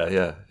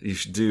 Yeah. You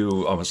should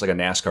do almost like a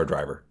NASCAR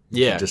driver.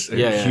 Yeah. Just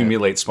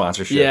accumulate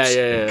sponsorships.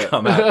 Yeah.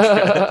 Come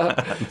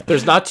out.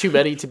 There's not too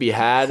many to be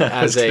had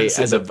as a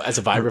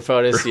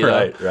vibraphonist, you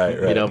know.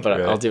 Right.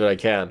 But I'll do what I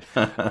can.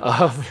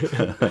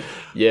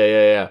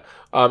 Yeah.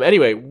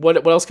 Anyway,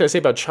 what else can I say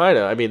about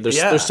China? I mean,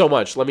 there's so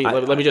much. Let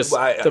me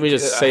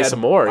just say some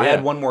more. I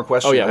had one more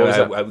question. Oh yeah, what was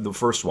that? The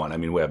first one. I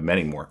mean, we have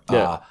many more.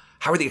 Yeah.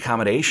 How are the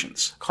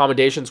accommodations?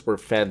 Accommodations were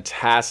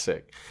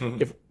fantastic.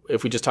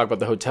 If we just talk about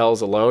the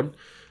hotels alone,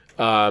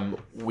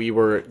 we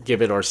were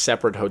given our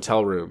separate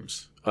hotel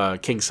rooms,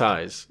 king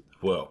size.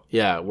 Whoa.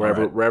 Yeah,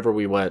 wherever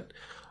we went.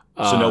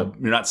 So no,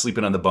 you're not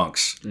sleeping on the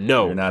bunks.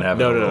 No, you're not having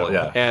no.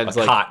 And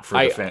a cot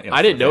for the family.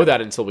 I didn't know that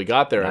until we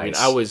got there. Nice. I mean,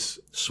 I was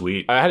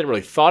sweet. I hadn't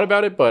really thought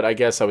about it, but I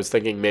guess I was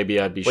thinking maybe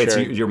I'd be sharing. So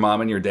your mom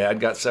and your dad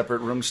got separate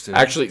rooms too?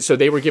 Actually, so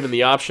they were given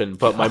the option,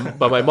 but my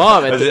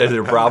mom. Are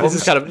there problems?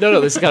 This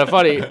is kind of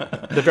funny.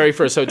 The very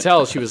first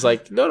hotel, she was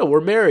like, "No,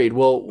 we're married.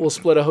 We'll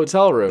split a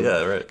hotel room."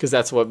 Yeah, right. Because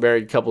that's what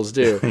married couples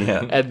do.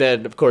 Yeah. And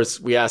then, of course,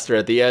 we asked her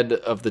at the end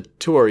of the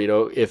tour,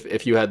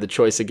 if you had the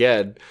choice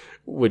again,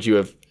 would you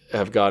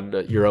have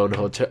gotten your own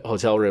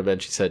hotel room?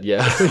 And she said,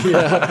 yeah.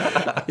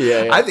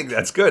 Yeah. I think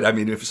that's good. I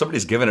mean, if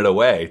somebody's giving it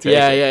away, take it.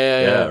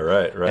 Yeah.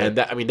 Right. And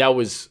that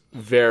was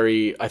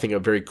I think a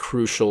very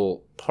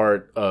crucial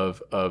part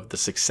of the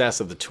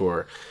success of the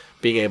tour,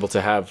 being able to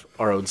have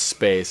our own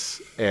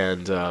space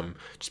and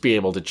just being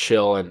able to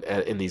chill and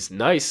in these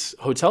nice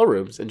hotel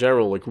rooms in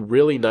general, like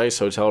really nice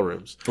hotel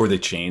rooms. Were they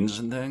chains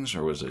and things,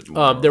 or was it?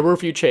 There were a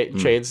few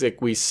chains.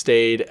 Like we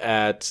stayed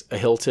at a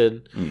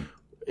Hilton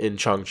in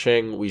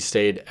Chongqing. We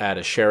stayed at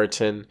a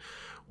Sheraton.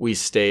 We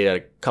stayed at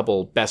a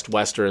couple Best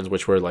Westerns,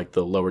 which were like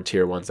the lower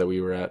tier ones that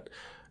we were at,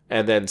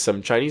 and then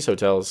some Chinese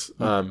hotels.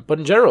 But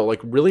in general,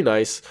 like really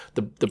nice.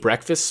 The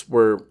breakfasts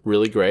were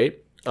really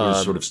great.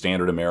 Sort of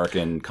standard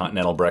American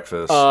continental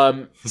breakfast.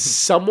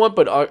 Somewhat,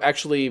 but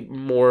actually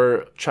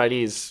more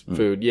Chinese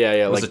food.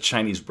 Yeah. What does a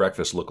Chinese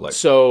breakfast look like?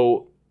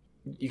 So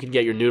you can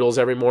get your noodles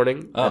every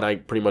morning, and I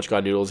pretty much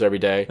got noodles every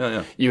day.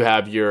 Yeah. You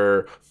have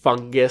your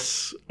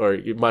fungus or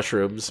your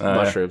mushrooms,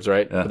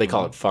 right? Yeah. But they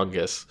call it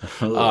fungus.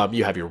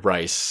 You have your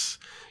rice.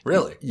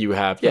 Really? You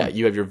have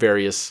you have your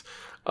various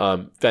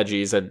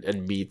veggies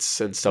and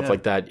meats and stuff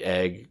like that,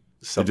 egg.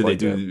 stuff do like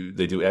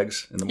they do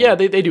eggs in the morning? Yeah,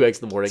 they do eggs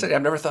in the morning.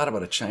 I've never thought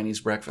about a Chinese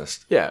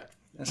breakfast. Yeah,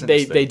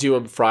 they do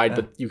them fried,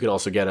 but you can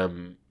also get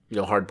them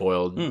hard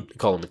boiled. They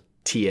call them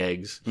tea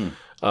eggs.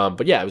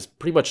 But yeah, it was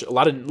pretty much a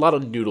lot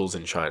of noodles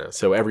in China.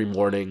 So every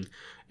morning.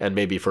 And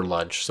maybe for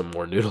lunch, some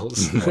more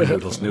noodles.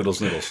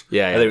 noodles.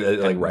 Yeah. Are they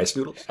like rice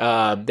noodles?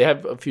 They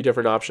have a few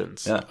different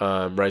options.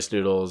 Yeah. Rice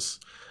noodles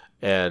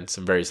and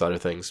some various other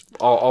things.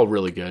 All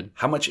really good.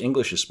 How much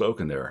English is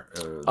spoken there?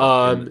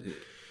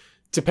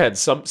 Depends.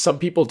 Some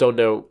people don't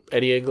know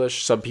any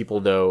English. Some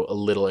people know a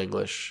little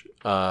English.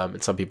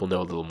 And some people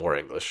know a little more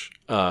English.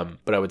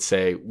 But I would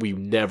say we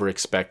never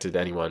expected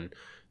anyone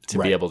to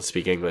be able to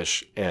speak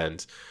English.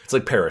 And it's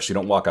like Paris. You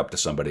don't walk up to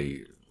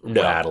somebody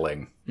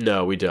rattling.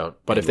 No, we don't.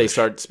 But English. If they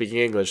start speaking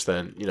English,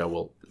 then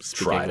we'll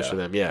speak English to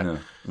them. Yeah.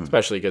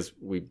 Especially because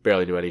we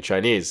barely knew any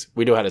Chinese.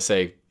 We knew how to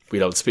say we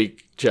don't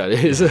speak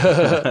Chinese.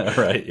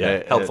 Right.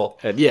 Yeah. Helpful.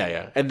 And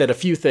yeah. And then a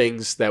few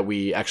things that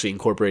we actually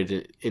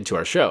incorporated into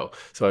our show.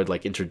 So I'd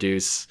like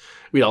introduce.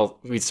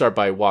 We'd start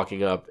by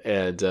walking up,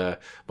 and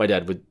my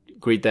dad would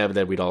greet them, and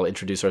then we'd all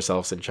introduce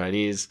ourselves in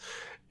Chinese.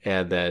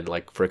 And then,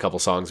 like, for a couple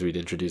songs, we'd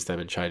introduce them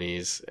in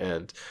Chinese.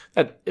 And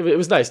it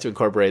was nice to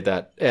incorporate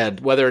that. And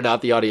whether or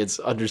not the audience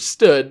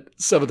understood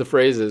some of the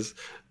phrases,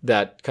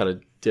 that kind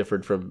of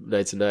differed from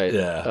night to night.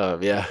 Yeah.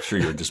 Yeah. I'm sure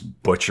you're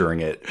just butchering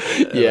it.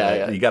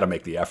 Yeah. You got to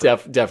make the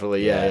effort.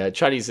 Definitely. Yeah.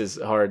 Chinese is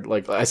hard.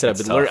 Like I said,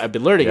 I've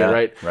been learning it,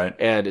 right? Right.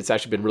 And it's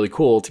actually been really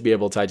cool to be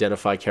able to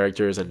identify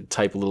characters and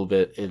type a little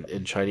bit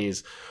in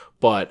Chinese.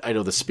 But I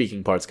know the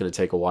speaking part's going to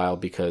take a while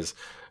because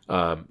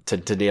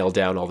to nail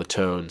down all the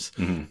tones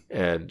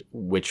and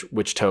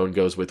which tone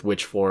goes with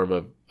which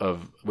form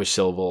of which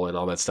syllable and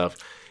all that stuff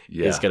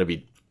is going to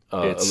be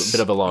a bit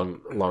of a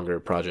longer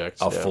project.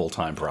 A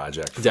full-time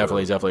project.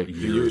 Definitely.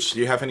 Do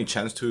you have any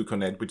chance to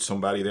connect with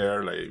somebody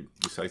there, like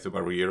besides the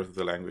barrier of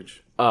the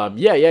language?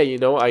 Yeah.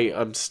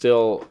 I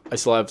still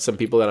have some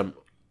people that I'm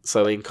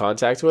slightly in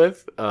contact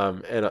with.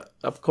 And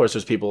of course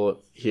there's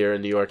people here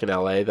in New York and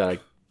LA that I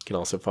can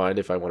also find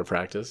if I want to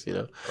practice,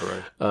 All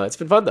right. It's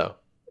been fun though.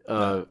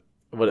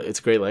 But it's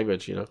a great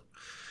language,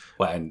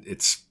 Well, and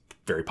it's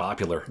very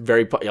popular.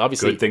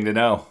 Obviously, good thing to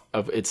know.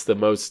 It's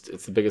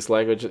the biggest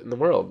language in the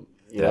world.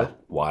 You know?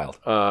 Wild.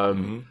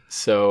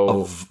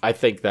 So I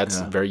think that's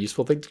a very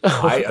useful thing to know.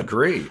 I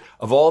agree.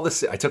 Of all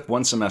the, I took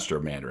one semester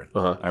of Mandarin.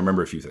 I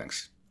remember a few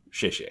things.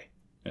 Xie.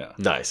 Yeah.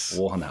 Nice.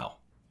 我很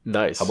好.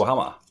 Nice. 好不好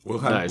嘛?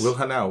 Nice. 我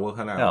很好.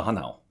 Yeah, 很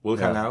好. 我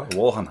很好.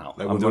 我很好.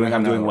 I'm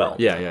doing well.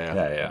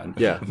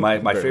 Yeah.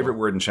 My favorite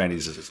word in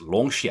Chinese is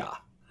longxia.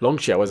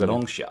 Longxia, was it?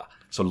 Longxia.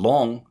 So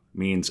long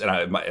means,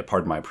 and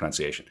pardon my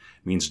pronunciation,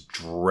 means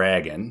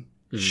dragon.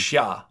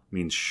 Xia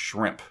means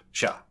shrimp.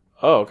 Xia.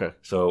 Oh, okay.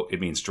 So it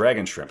means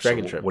dragon shrimp.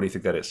 Dragon shrimp. What do you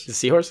think that is? The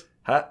seahorse?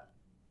 Huh?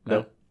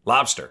 No.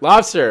 Lobster.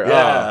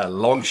 Yeah,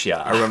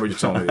 longxia. I remember you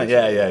told me this.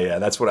 Yeah.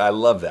 That's what I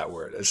love that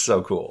word. It's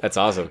so cool. That's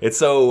awesome. It's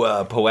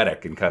so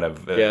poetic and kind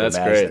of that's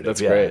great.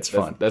 That's great. It's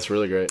fun. That's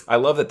really great. I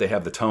love that they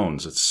have the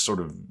tones. It's sort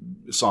of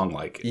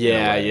song-like.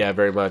 Yeah,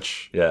 very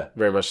much. Yeah.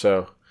 Very much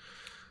so.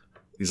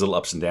 These little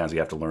ups and downs, you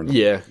have to learn them.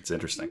 Yeah. It's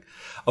interesting.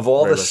 Of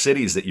all the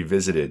cities that you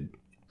visited,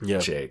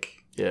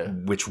 Jake,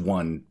 which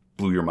one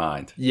blew your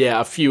mind? Yeah,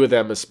 a few of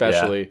them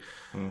especially.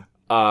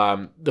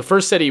 Yeah. The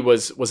first city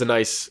was a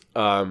nice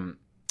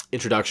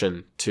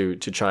introduction to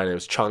China. It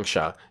was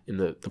Changsha in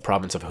the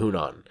province of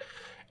Hunan.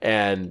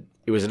 And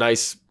it was a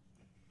nice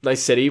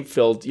city,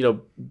 filled,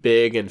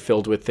 big and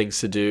filled with things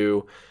to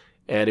do.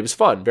 And it was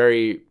fun,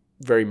 very,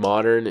 very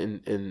modern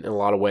in a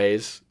lot of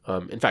ways.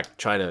 In fact,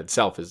 China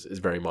itself is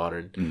very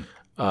modern.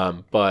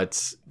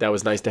 But that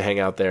was nice to hang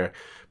out there.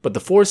 But the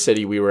fourth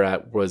city we were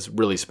at was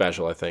really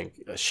special, I think,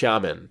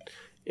 Xiamen.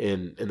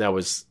 And that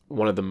was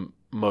one of the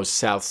most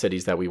south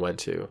cities that we went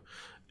to.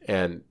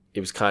 And it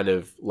was kind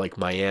of like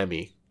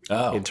Miami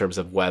in terms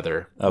of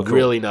weather. Oh, cool.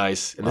 Really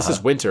nice. And this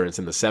is winter. It's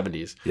in the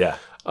 70s. Yeah.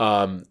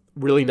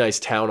 Really nice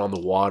town on the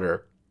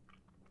water.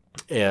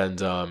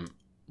 And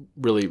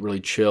really, really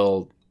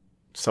chill,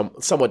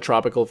 somewhat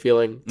tropical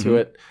feeling to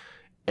it.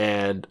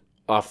 And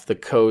off the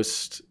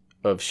coast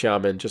of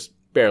Xiamen, just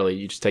barely,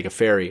 you just take a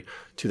ferry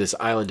to this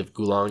island of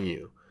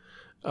Gulangyu,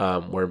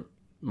 where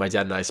my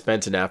dad and I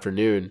spent an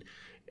afternoon.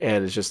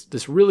 And it's just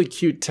this really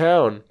cute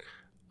town.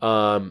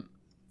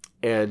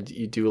 And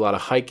you do a lot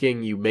of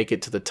hiking. You make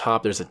it to the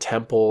top. There's a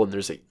temple, and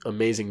there's an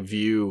amazing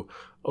view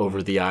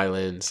over the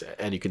islands,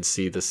 and you can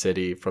see the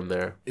city from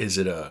there. Is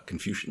it a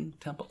Confucian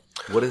temple?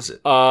 What is it?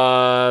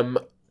 I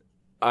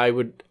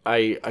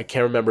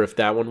can't remember if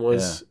that one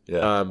was.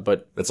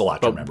 But that's a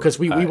lot to remember. Because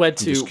we went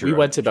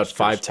to about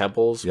 5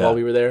 temples while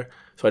we were there,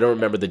 so I don't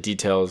remember the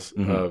details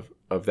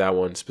of that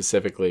one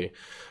specifically.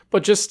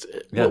 But just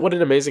what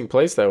an amazing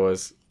place that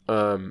was.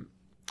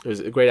 It was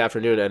a great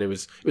afternoon, and it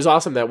was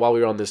awesome that while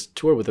we were on this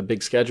tour with a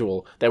big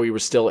schedule, that we were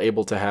still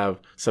able to have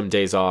some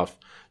days off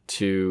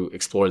to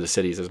explore the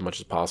cities as much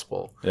as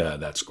possible. Yeah,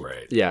 that's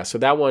great. Yeah, so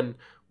that one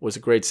was a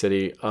great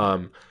city.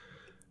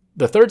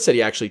 The third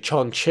city, actually,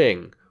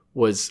 Chongqing,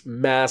 was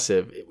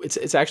massive.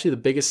 It's actually the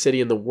biggest city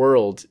in the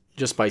world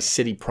just by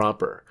city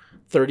proper.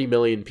 30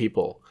 million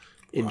people.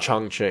 in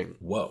Chongqing.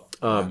 Whoa.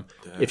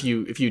 If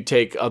you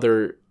take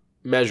other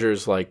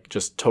measures like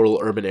just total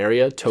urban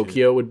area,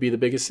 Tokyo would be the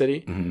biggest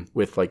city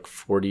with like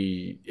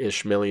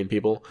 40-ish million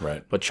people.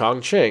 Right. But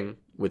Chongqing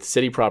with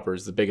city proper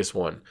is the biggest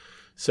one.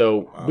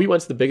 So we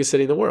went to the biggest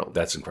city in the world.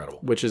 That's incredible.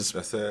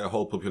 That's the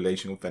whole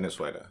population of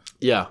Venezuela.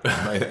 Yeah.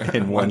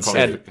 In one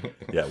city.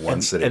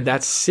 One city. And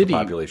that city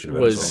population of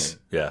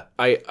Venezuela.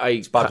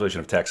 It's population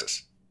of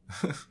Texas.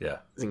 Yeah.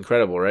 It's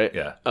incredible, right?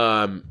 Yeah.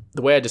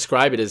 The way I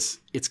describe it is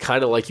it's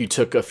kind of like you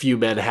took a few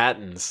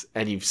Manhattans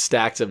and you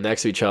stacked them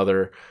next to each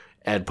other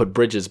and put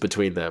bridges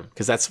between them,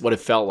 because that's what it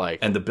felt like.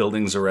 And the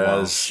buildings are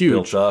as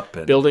huge. Built up.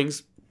 And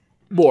buildings,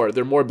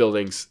 they're more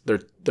buildings.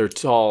 They're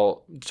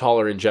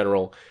taller in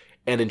general.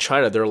 And in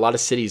China, there are a lot of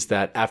cities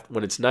that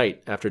when it's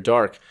night, after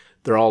dark,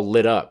 they're all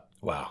lit up.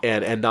 Wow.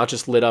 And not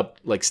just lit up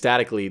like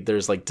statically,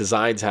 there's like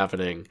designs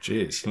happening.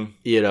 Jeez.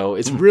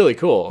 It's really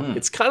cool.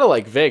 It's kind of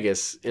like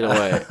Vegas in a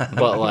way,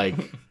 but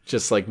like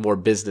just like more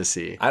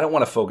businessy. I don't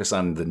want to focus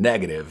on the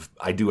negative.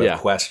 I do have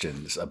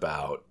questions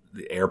about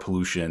the air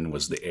pollution.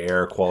 Was the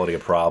air quality a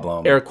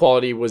problem? Air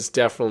quality was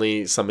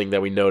definitely something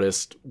that we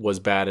noticed was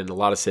bad in a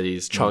lot of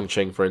cities.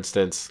 Chongqing, for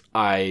instance,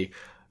 I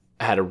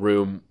had a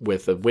room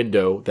with a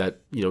window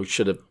that,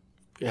 should have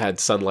had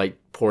sunlight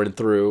pouring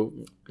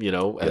through,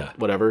 at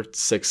whatever,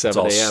 6, 7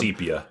 a.m. It's all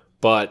sepia.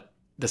 But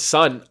the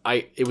sun,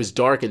 it was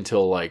dark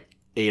until like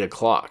 8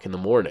 o'clock in the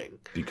morning.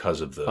 Because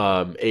of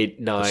the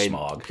 8, 9, the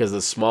smog. Because of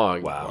the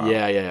smog. Wow.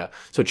 Yeah.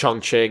 So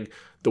Chongqing,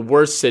 the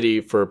worst city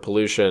for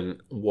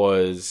pollution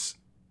was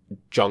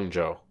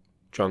Zhengzhou,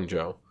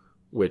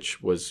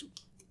 which was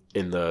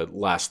in the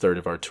last third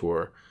of our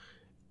tour,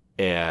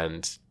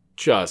 and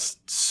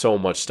just so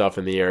much stuff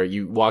in the air.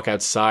 You walk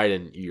outside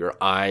and your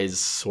eyes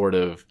sort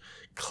of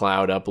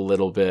cloud up a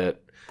little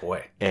bit.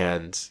 Boy.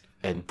 And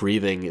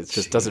breathing, it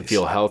just doesn't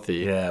feel healthy.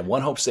 Yeah,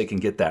 one hopes they can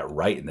get that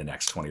right in the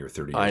next 20 or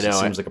 30 years. I know. It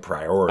seems like a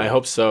priority. I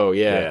hope so,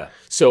 yeah.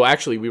 So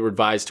actually, we were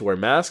advised to wear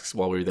masks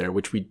while we were there,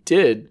 which we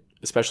did,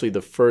 especially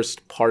the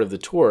first part of the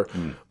tour.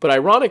 But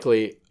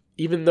ironically,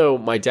 even though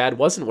my dad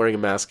wasn't wearing a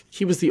mask,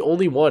 he was the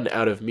only one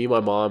out of me,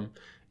 my mom,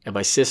 and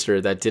my sister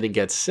that didn't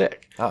get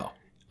sick. Oh.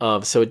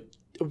 So it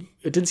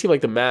didn't seem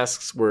like the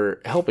masks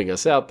were helping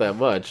us out that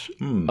much.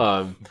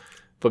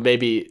 But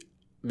maybe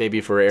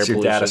for air pollution. Is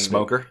your dad a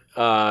smoker?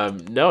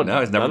 No,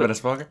 he's never been a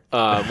smoker.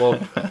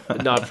 Well,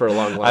 not for a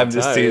long time. I'm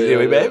just teasing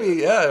you.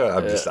 Maybe, yeah.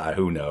 I'm just.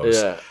 Who knows?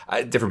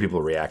 Yeah. Different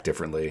people react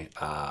differently.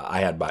 I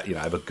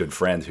have a good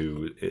friend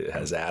who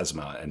has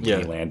asthma, and he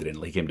landed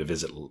he came to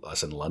visit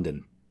us in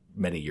London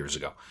many years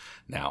ago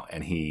now,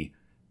 and he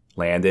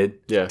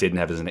landed. Didn't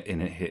have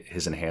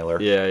his inhaler.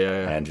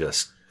 And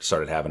just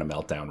started having a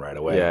meltdown right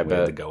away. We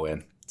had to go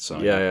in. So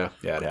yeah,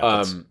 it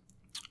happens.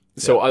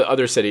 So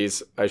other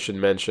cities I should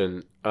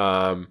mention.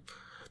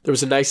 There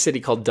was a nice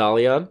city called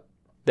Dalian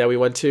that we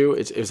went to.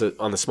 It was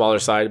on the smaller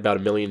side, about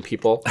 1 million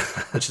people,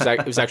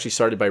 it was actually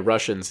started by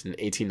Russians in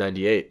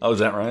 1898. Oh, is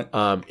that right?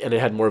 And it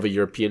had more of a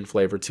European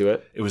flavor to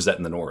it. It was that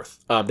in the north?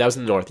 That was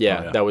in the north,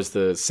 yeah. That was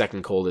the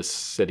second coldest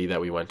city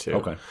that we went to.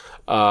 Okay.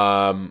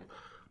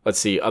 Let's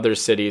see, other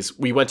cities.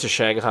 We went to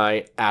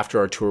Shanghai after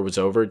our tour was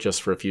over,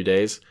 just for a few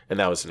days, and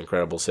that was an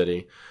incredible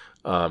city.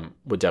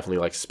 Would definitely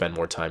like to spend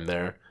more time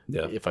there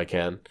if I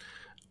can.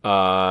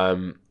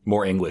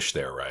 More English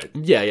there, right?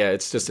 Yeah.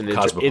 It's just an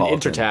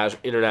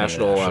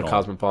international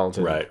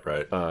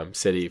cosmopolitan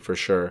city for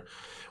sure.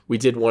 We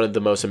did one of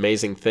the most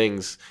amazing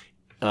things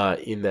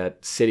in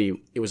that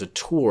city. It was a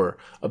tour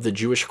of the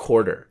Jewish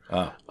Quarter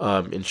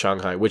in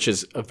Shanghai, which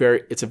is a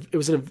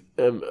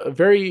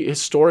very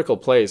historical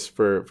place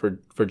for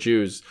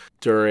Jews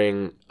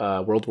during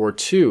World War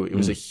II. It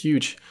was a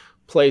huge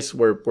place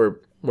where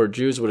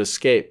Jews would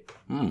escape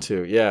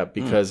to,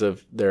 because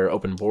of their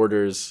open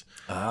borders.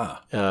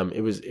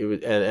 It was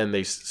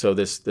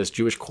this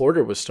Jewish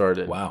Quarter was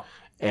started. Wow.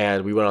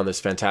 And we went on this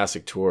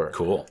fantastic tour.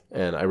 Cool.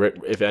 And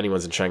if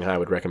anyone's in Shanghai, I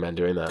would recommend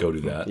doing that. Go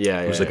do that. Yeah.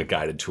 It was like a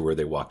guided tour.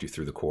 They walked you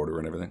through the quarter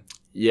and everything.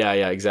 Yeah,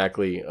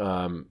 exactly.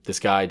 This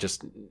guy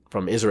just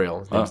from Israel,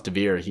 his name's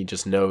Devere, he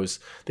just knows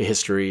the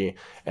history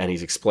and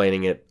he's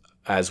explaining it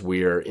as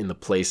we're in the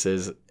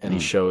places, and he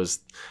shows,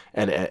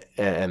 and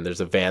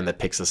there's a van that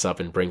picks us up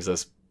and brings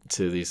us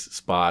to these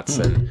spots,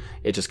 and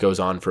it just goes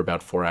on for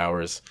about 4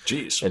 hours.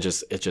 Jeez. And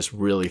it's just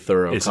really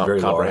thorough, it's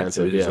very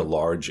comprehensive. Large. It is a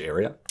large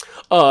area?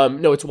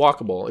 No, it's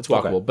walkable.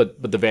 Okay.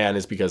 But the van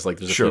is because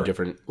there's a few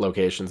different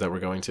locations that we're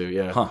going to.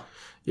 Yeah. Huh.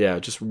 Yeah,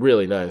 just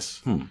really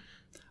nice.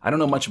 I don't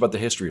know much about the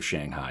history of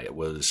Shanghai. It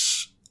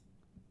was,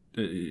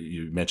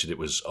 you mentioned it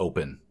was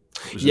open.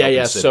 It was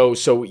open city.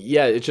 So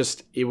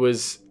it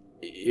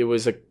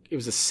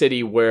was a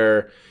city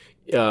where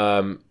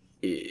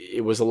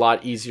it was a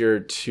lot easier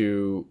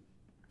to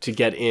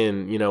get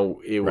in.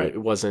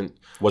 It wasn't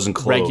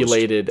closed.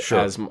 regulated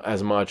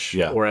as much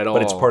or at all.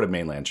 But it's part of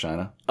mainland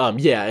China.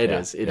 It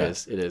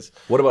is.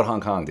 What about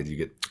Hong Kong? Did you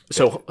get?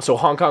 So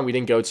Hong Kong we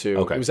didn't go to.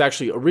 Okay. It was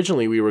actually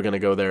originally we were going to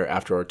go there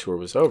after our tour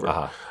was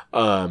over.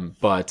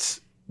 But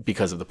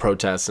because of the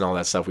protests and all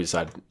that stuff, we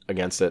decided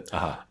against it.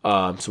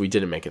 So we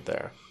didn't make it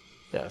there.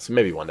 Yeah. So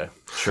maybe one day.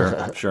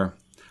 Sure.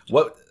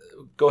 What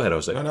Go ahead,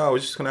 Jose. No, I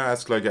was just gonna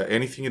ask like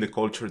anything in the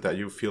culture that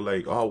you feel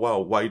like, oh wow,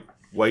 why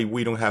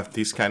we don't have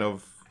this kind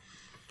of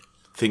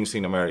things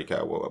in America,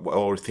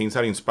 or things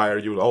that inspire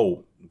you.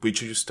 Oh, we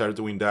should just start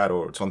doing that,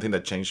 or something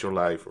that changed your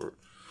life, or.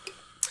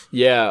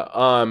 Yeah.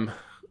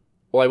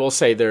 Well, I will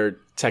say their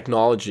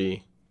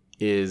technology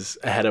is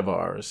ahead of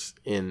ours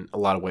in a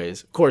lot of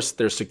ways. Of course,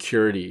 their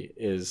security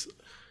is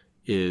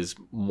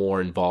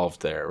more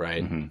involved there,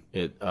 right?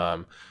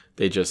 Mm-hmm.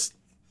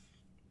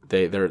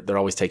 They're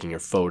always taking your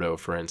photo,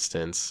 for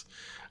instance.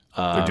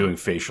 They're doing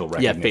facial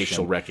recognition. Yeah,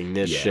 facial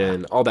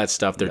recognition, all that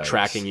stuff. They're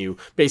tracking you.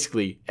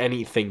 Basically,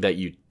 anything that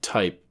you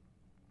type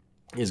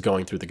is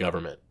going through the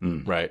government,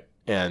 right?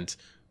 And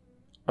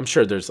I'm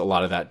sure there's a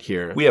lot of that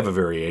here. We have a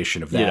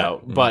variation of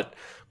that.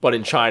 But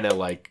in China,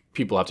 like,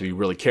 people have to be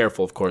really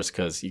careful, of course,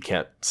 because you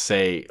can't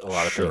say a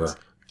lot of things.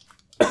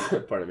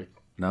 Pardon me.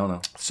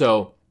 No.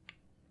 So,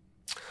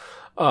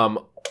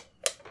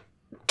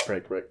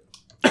 break.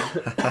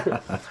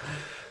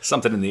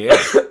 Something in the air.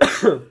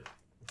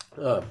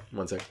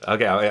 1 second.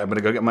 Okay, I'm going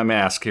to go get my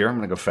mask here. I'm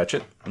going to go fetch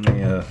it.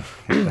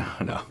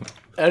 No.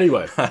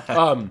 Anyway,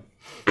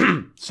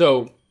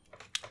 so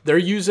they're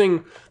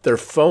using their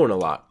phone a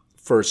lot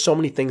for so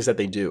many things that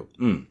they do.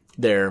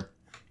 They're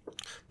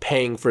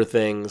paying for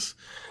things.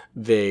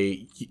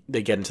 They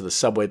get into the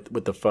subway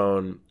with the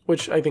phone,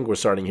 which I think we're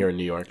starting here in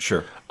New York.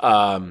 Sure.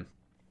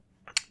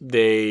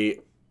 They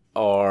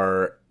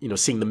are,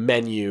 seeing the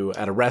menu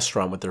at a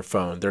restaurant with their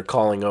phone. They're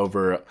calling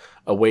over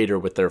a waiter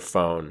with their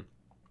phone.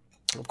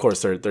 Of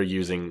course, they're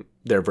using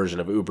their version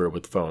of Uber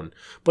with phone.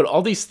 But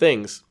all these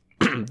things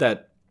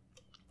that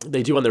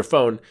they do on their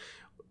phone,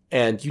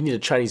 and you need a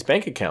Chinese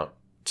bank account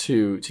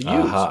to use,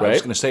 right? I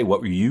was going to say,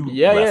 what were you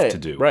left to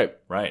do? Right.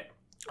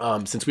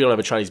 Since we don't have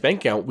a Chinese bank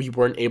account, we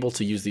weren't able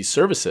to use these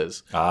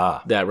services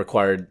that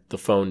required the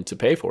phone to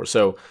pay for.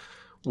 So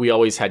we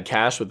always had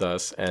cash with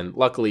us, and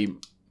luckily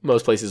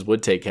most places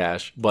would take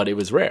cash, but it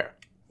was rare,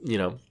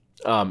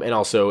 And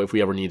also, if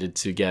we ever needed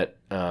to get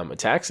a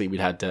taxi, we'd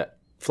had to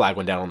flag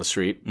one down on the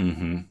street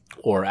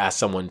or ask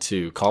someone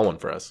to call one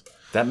for us.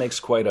 That makes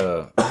quite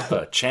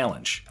a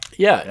challenge.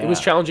 Yeah, it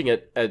was challenging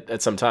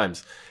at some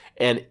times.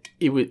 And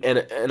it was,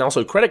 and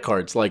also credit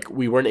cards. Like,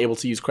 we weren't able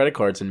to use credit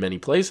cards in many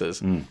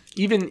places,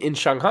 even in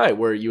Shanghai,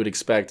 where you would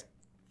expect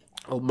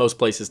most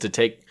places to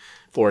take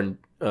foreign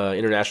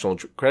international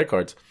credit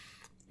cards.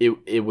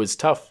 It was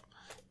tough.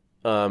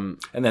 And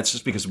that's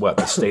just because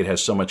the state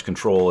has so much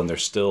control, and they're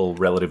still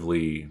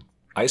relatively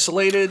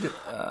isolated.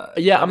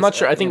 I'm not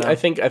sure. I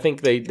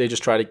think they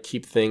just try to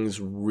keep things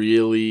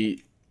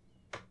really,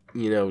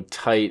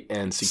 tight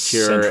and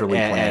secure, centrally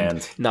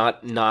planned,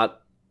 and not.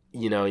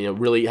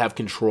 Really have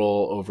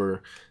control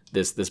over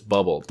this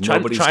bubble.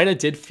 China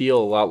did feel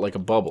a lot like a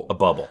bubble. A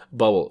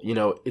bubble.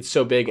 It's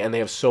so big, and they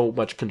have so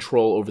much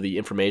control over the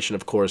information.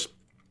 Of course,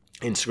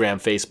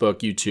 Instagram, Facebook,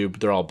 YouTube,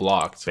 they're all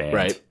blocked,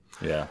 right?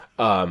 Yeah.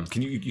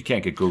 You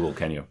can't get Google,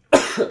 can you?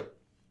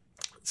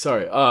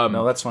 Sorry.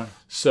 No, that's fine.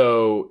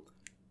 So,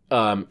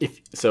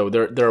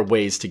 there are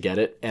ways to get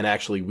it, and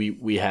actually,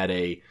 we had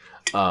a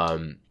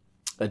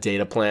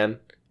data plan.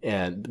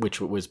 And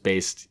which was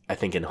based, I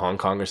think, in Hong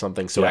Kong or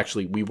something. So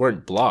actually, we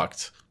weren't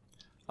blocked.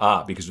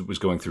 Because it was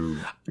going through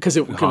because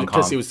it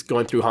was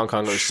going through Hong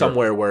Kong or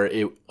somewhere where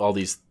all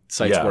these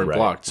sites weren't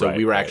blocked. So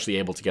we were actually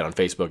able to get on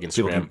Facebook, Instagram.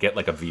 People can get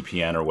like a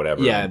VPN or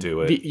whatever and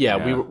do it.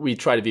 We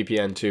tried a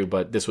VPN too,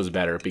 but this was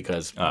better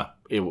because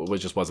it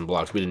just wasn't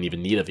blocked. We didn't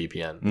even need a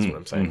VPN. That's what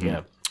I'm saying. Mm-hmm.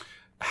 Yeah.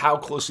 How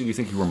closely do you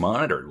think you were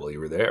monitored while you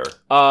were there?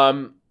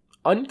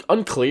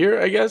 Unclear,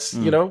 I guess,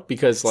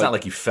 because it's not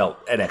like you felt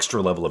an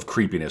extra level of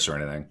creepiness or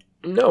anything.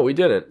 No, we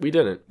didn't.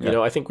 Yeah.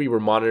 I think we were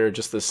monitored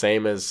just the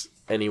same as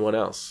anyone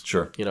else.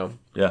 Sure.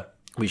 Yeah.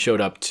 We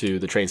showed up to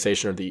the train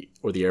station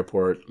or the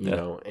airport,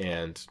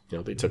 and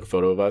they took a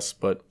photo of us,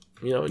 but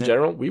in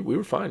general, we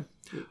were fine.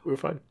 We were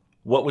fine.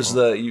 What was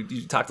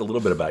you talked a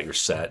little bit about your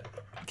set?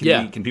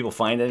 Can people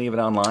find any of it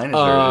online? Is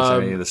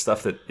there any of the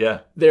stuff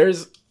that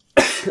there's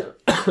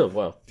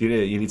well, do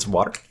you need some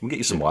water? We can get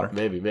you some water.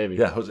 Maybe.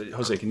 Yeah,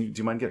 Jose, do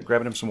you mind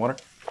grabbing him some water?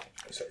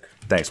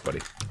 Thanks, buddy.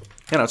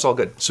 Yeah, it's all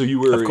good. So you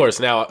were, of course,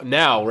 now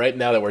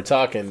that we're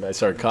talking, I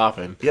started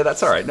coughing. Yeah,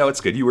 that's all right. No,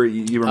 it's good. You were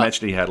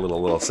mentioning you had a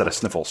little set of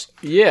sniffles.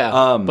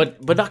 Yeah,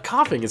 but not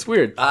coughing. It's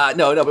weird.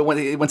 No, but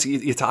once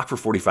you talk for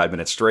 45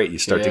 minutes straight, you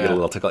start to get a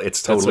little tickle.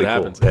 It's totally cool.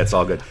 Happens. It's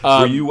all good.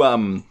 Were you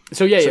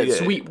So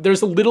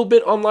there's a little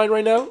bit online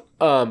right now,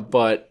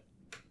 but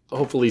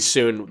hopefully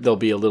soon there'll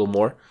be a little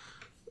more.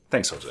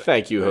 Thanks, Jose.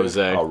 Thank you,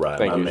 Jose. All right,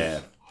 my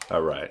man.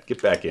 All right,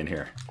 get back in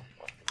here.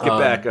 Get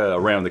back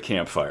around the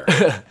campfire.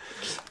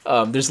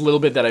 There's a little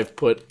bit that I've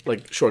put,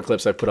 like short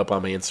clips I've put up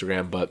on my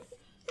Instagram, but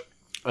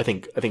I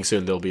think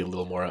soon there'll be a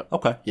little more up.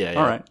 Okay. Yeah.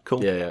 All right.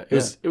 Cool. Yeah. It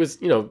was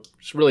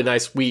it's really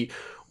nice. We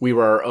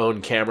were our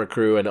own camera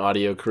crew and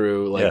audio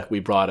crew. We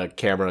brought a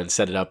camera and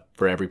set it up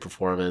for every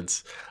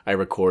performance. I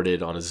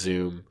recorded on a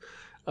Zoom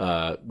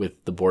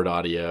with the board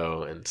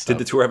audio and stuff.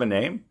 Did the tour have a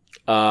name?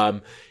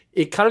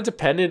 It kind of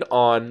depended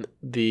on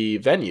the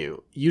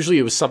venue. Usually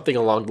it was something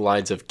along the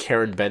lines of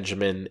Karen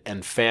Benjamin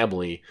and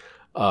Family.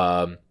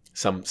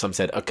 Some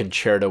said A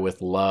Concerto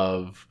with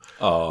Love.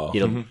 Oh,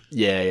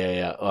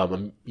 Yeah.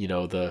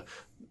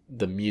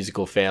 The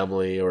musical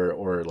family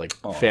or like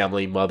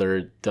family,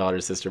 mother,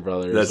 daughter, sister,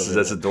 brother.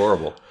 that's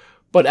adorable.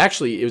 But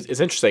actually, it's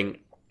interesting.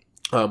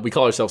 We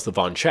call ourselves the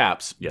Von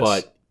Chapps,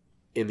 but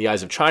in the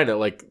eyes of China,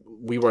 like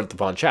we weren't the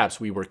Von Chapps.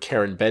 We were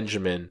Karen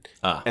Benjamin,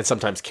 and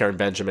sometimes Karen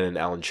Benjamin and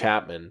Alan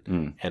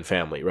Chapman and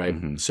family, right?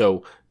 Mm-hmm.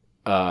 So,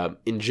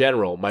 in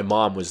general, my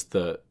mom was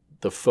the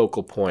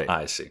focal point.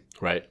 I see.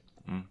 Right,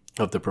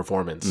 of the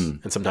performance,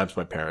 and sometimes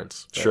my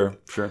parents. Right?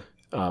 Sure.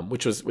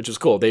 Which was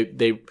cool.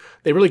 They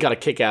really got a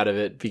kick out of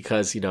it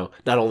because not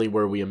only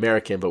were we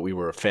American, but we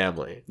were a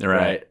family,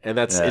 right? And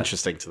that's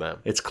interesting to them.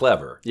 It's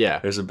clever. Yeah,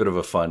 there's a bit of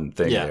a fun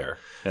thing there.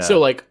 Yeah. So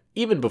like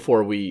even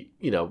before we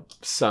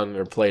sung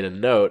or played a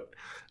note,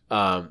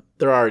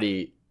 they're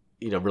already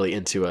really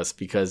into us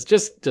because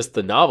just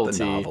the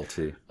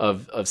novelty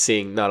of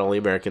seeing not only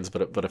Americans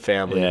but a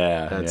family.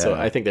 So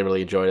I think they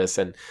really enjoyed us,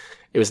 and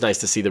it was nice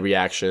to see the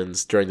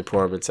reactions during the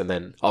performance, and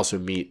then also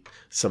meet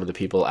some of the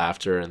people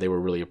after, and they were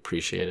really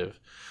appreciative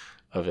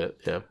of it.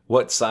 Yeah.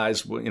 What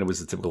size was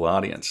the typical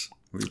audience?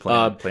 What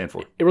were you playing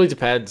for? It really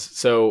depends.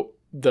 So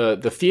the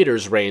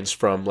theaters range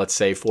from, let's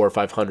say, 400 or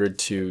 500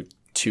 to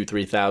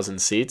 2,000-3,000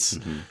 seats.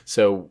 Mm-hmm.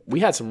 So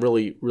we had some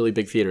really, really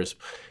big theaters.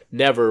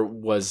 Never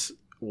were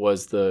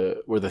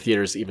the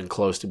theaters even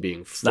close to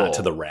being full. Not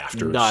to the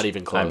rafters. Not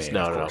even close.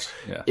 No.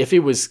 Yeah. If it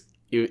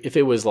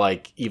was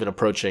like even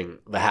approaching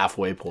the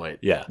halfway point,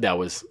 that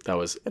was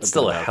it's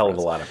still a hell of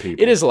a lot of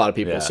people. It is a lot of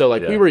people. So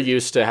like we were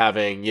used to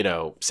having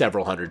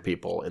several hundred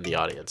people in the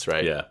audience,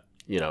 right? Yeah.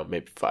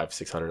 Maybe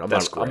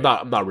 500-600.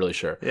 I'm not really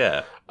sure.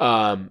 Yeah.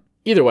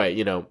 Either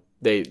way,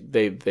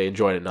 they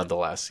enjoyed it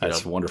nonetheless.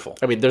 That's wonderful.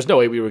 I mean, there's no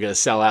way we were going to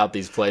sell out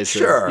these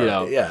places. Sure.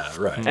 Yeah.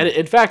 Right. And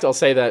in fact, I'll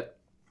say that,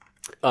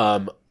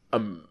 they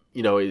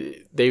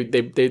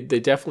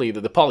definitely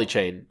the Poly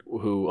chain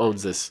who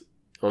owns these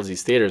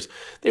theaters,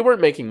 they weren't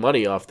making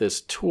money off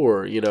this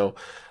tour,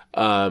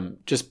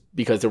 just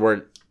because there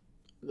weren't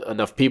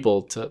enough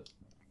people to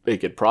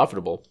make it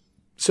profitable.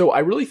 So I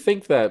really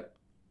think that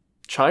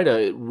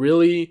China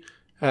really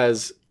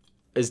is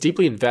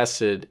deeply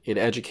invested in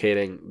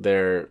educating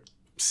their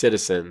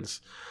citizens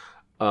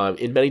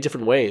in many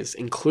different ways,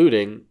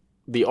 including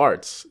the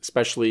arts,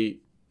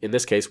 especially in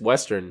this case,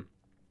 Western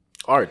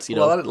arts. A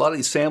lot of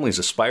these families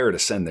aspire to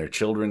send their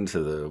children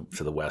to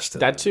the West.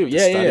 That too, to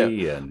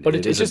study, and but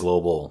it is just a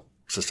global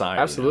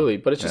society. Absolutely,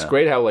 but it's just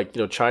great how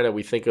China,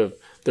 we think of,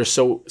 they're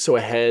so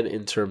ahead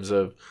in terms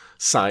of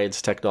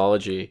science,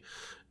 technology,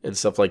 and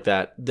stuff like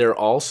that. They're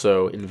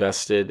also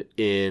invested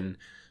in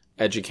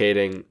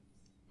educating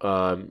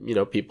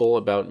people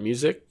about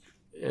music,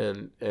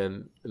 and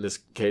in this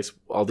case,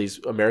 all these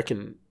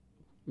American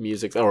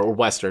music or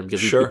Western,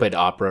 because we played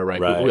opera,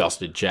 right? We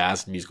also did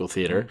jazz, musical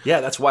theater.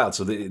 Yeah, that's wild.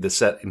 So the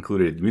set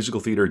included musical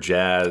theater,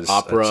 jazz,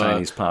 opera, a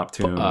Chinese pop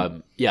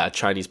tune.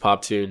 Chinese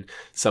pop tune,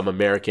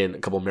 a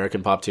couple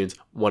American pop tunes,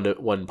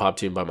 one pop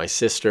tune by my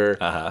sister.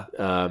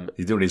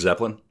 You doing any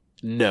Zeppelin?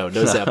 No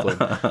Zeppelin.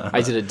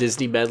 I did a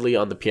Disney medley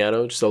on the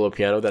piano, solo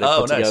piano that I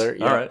put together.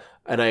 Yeah. All right.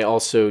 And I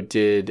also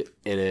did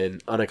an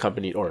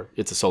unaccompanied, or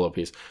it's a solo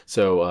piece,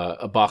 so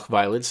a Bach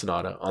violin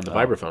sonata on the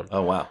vibraphone.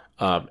 Oh wow!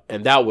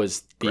 And that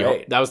was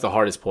the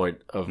hardest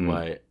point of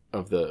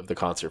the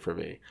concert for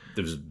me.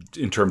 It was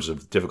in terms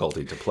of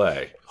difficulty to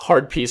play.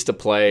 Hard piece to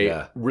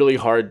play, really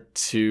hard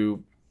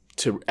to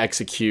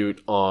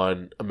execute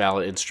on a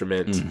mallet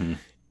instrument,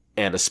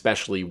 and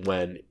especially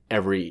when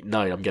every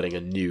night I'm getting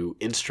a new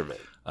instrument,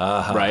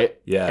 right?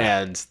 Yeah,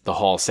 and the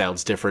hall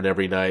sounds different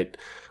every night.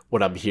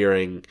 What I'm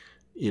hearing.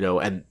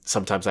 And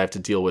sometimes I have to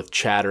deal with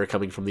chatter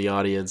coming from the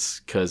audience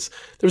because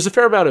there was a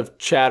fair amount of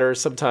chatter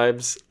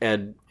sometimes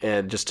and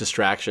just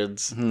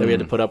distractions that we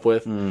had to put up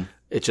with.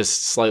 It's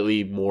just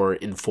slightly more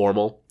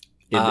informal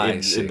in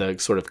the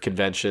sort of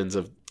conventions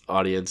of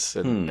audience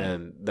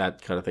and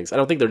that kind of things. I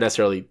don't think they're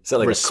necessarily... Is that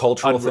like a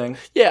cultural thing?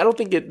 Yeah, I don't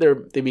think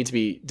they mean to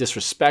be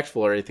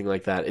disrespectful or anything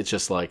like that. It's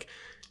just like,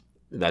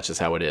 that's just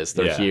how it is.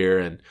 They're here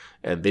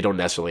and they don't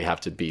necessarily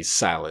have to be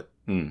silent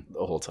the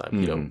whole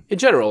time. In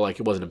general,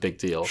 like it wasn't a big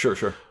deal.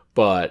 Sure.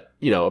 But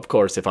of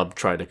course, if I'm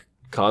trying to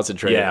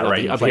concentrate,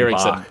 I'm hearing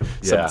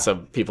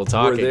some people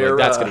talking.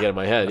 That's going to get in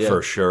my head. Yeah.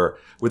 For sure.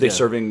 Were they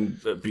serving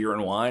beer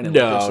and wine?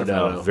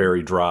 No.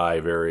 Very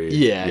dry. Very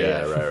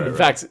right. In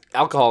fact,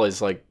 alcohol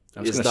is like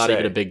not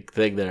even a big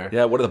thing there.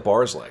 Yeah. What are the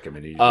bars like? I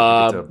mean, you get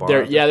to a bar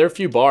there are a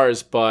few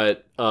bars,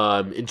 but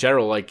in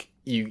general, like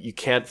you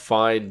can't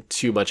find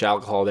too much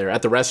alcohol there.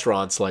 At the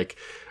restaurants, like.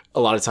 A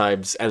lot of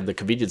times, and the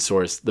convenience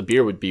stores, the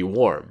beer would be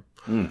warm.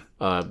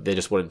 They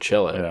just wouldn't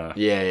chill it.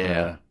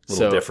 Yeah. A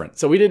little different.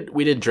 So we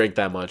didn't drink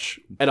that much,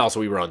 and also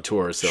we were on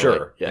tour. So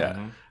sure.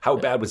 How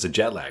bad was the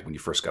jet lag when you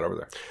first got over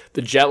there?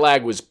 The jet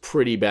lag was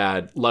pretty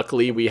bad.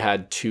 Luckily, we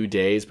had 2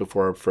 days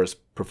before our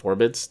first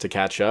performance to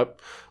catch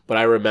up. But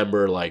I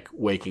remember like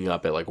waking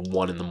up at like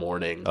 1 a.m.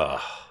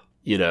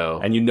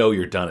 And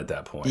you're done at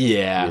that point.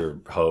 Yeah. You're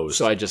hosed.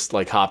 So I just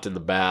like hopped in the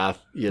bath.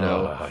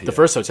 The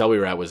first hotel we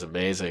were at was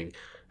amazing.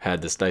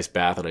 had this nice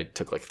bath, and I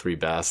took like 3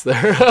 baths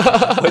there.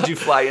 What'd you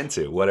fly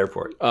into? What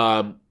airport?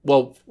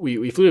 Well,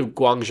 we flew to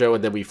Guangzhou,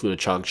 and then we flew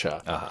to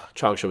Changsha.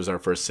 Changsha was our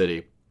first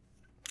city.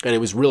 And it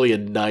was really a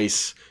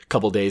nice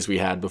couple days we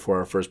had before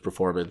our first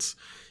performance.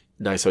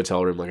 Nice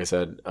hotel room, like I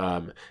said.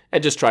 And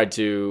just tried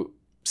to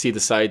see the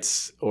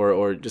sights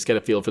or just get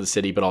a feel for the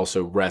city, but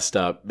also rest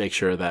up, make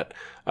sure that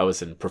I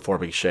was in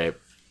performing shape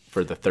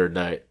for the third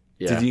night.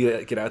 Yeah. Did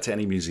you get out to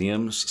any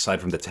museums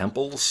aside from the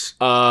temples?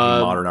 Any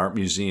modern art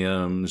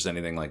museums,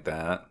 anything like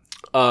that?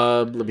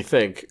 Let me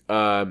think.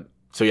 So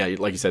yeah,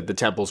 like you said, the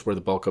temples were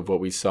the bulk of what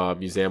we saw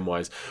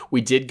museum-wise.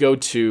 We did go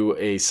to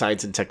a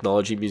science and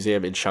technology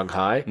museum in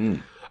Shanghai,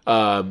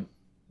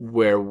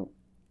 where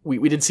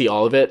we didn't see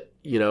all of it.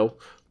 You know,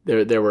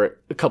 there were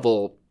a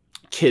couple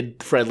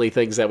kid-friendly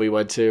things that we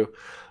went to,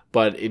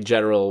 but in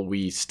general,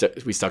 we stuck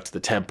to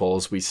the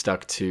temples. We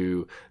stuck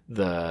to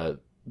the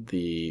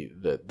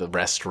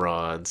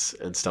restaurants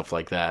and stuff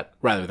like that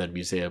rather than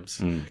museums,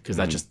 because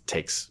that just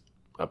takes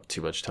up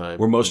too much time.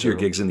 Were most of your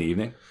gigs in the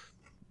evening?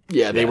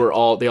 Yeah, they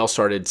all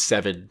started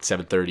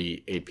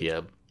 7:30, 8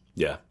 p.m.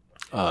 Yeah.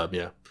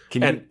 Yeah.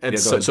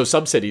 So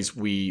some cities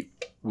we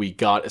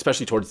got,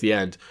 especially towards the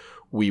end,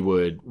 we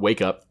would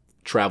wake up,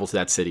 travel to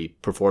that city,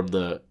 perform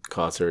the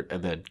concert,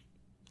 and then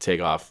take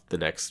off the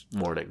next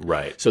morning.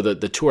 Right. So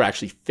the tour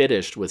actually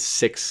finished with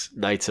 6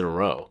 nights in a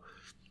row.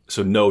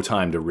 So no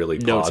time to really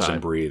pause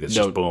and breathe. It's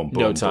just boom,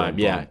 boom, no time.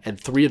 boom, Yeah, boom.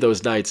 and 3 of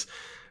those nights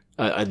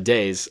and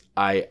days,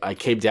 I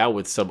came down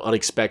with some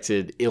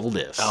unexpected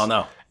illness. Oh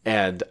no!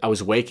 And I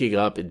was waking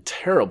up in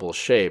terrible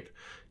shape,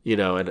 you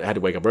know, and I had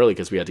to wake up early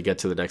because we had to get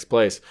to the next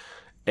place,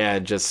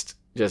 and just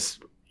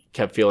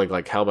kept feeling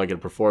like, how am I going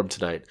to perform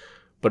tonight?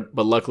 But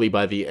luckily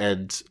by the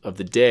end of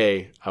the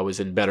day, I was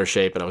in better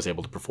shape and I was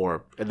able to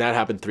perform. And that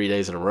happened 3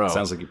 days in a row.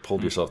 Sounds like you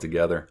pulled yourself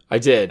together. I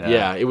did.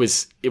 Yeah. It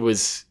was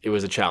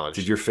a challenge.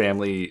 Did your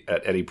family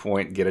at any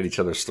point get at each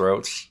other's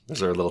throats? Was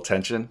there a little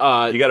tension?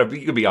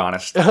 You could be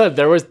honest.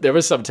 there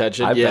was some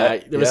tension.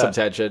 Bet. There was some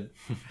tension.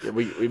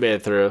 We made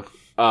it through.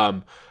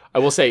 I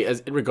will say, as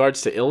in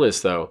regards to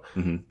illness though,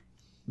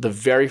 the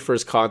very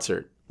first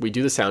concert, we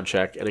do the sound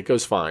check and it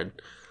goes fine.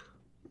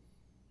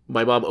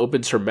 My mom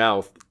opens her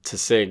mouth to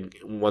sing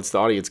once the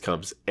audience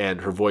comes,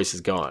 and her voice is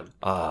gone.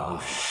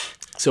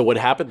 So what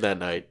happened that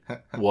night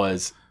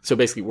was, so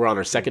basically we're on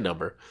our second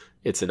number.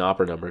 It's an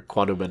opera number,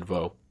 Quando Men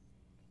Vo.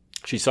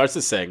 She starts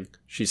to sing.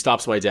 She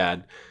stops my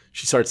dad.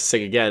 She starts to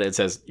sing again and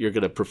says, "You're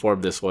going to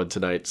perform this one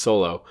tonight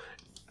solo."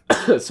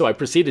 So I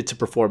proceeded to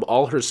perform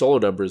all her solo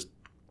numbers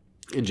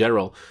in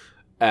general,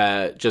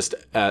 just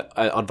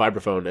on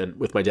vibraphone and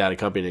with my dad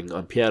accompanying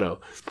on piano.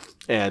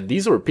 And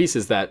these were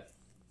pieces that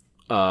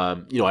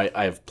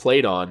I've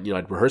played on,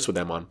 I'd rehearsed with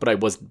them on, but I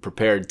wasn't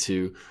prepared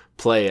to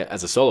play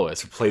as a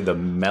soloist. To play the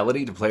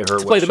melody, to play her.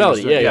 To play the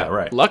melody, yeah,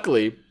 right.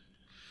 Luckily,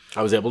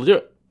 I was able to do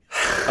it.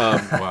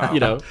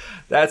 Wow.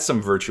 That's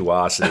some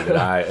virtuosity that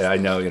I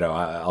know.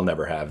 I'll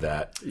never have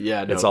that.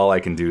 Yeah, no. It's all I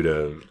can do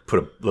to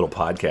put a little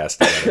podcast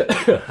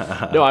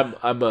together. No,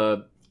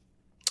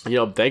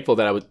 I'm thankful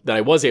that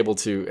I was able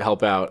to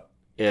help out,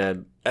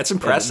 and that's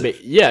impressive.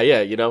 Yeah.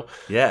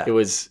 It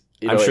was.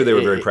 I'm sure they were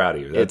very proud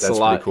of you. That's a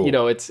lot. Pretty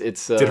cool.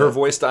 It's. Did her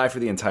voice die for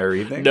the entire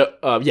evening? No.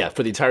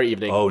 For the entire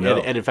evening. Oh no.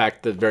 And in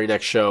fact, the very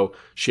next show,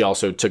 she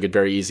also took it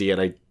very easy, and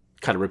I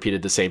kind of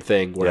repeated the same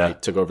thing where I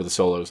took over the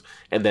solos,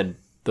 and then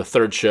the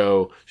third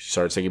show she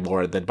started singing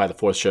more, and then by the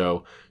fourth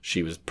show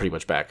she was pretty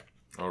much back.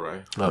 All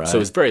right. So it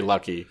was very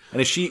lucky.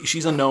 And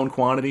she's a known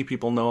quantity.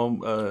 People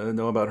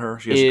know about her.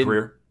 She has a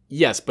career.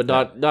 Yes, but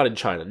not in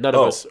China. None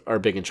of us are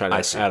big in China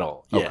at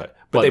all. Yeah. Okay.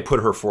 But they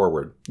put her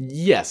forward.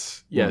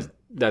 Yes.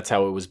 That's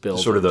how it was built.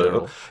 Sort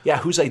of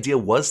whose idea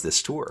was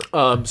this tour?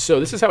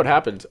 So this is how it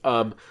happened.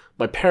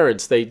 My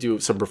parents, they do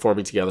some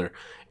performing together,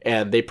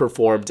 and they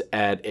performed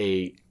at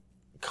a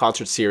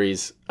concert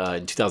series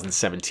in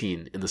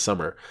 2017 in the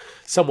summer.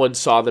 Someone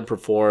saw them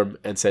perform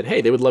and said,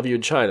 "Hey, they would love you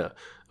in China."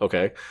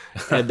 Okay,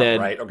 and then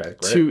right, okay,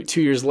 great.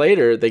 2 years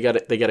later, they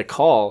get a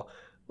call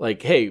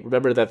like, "Hey,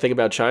 remember that thing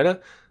about China?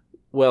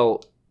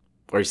 Well,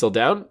 are you still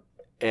down?"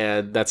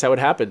 And that's how it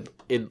happened.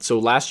 So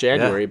last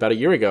January, about a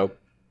year ago,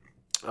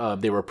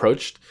 they were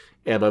approached,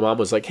 and my mom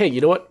was like, "Hey,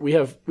 you know what? We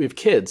have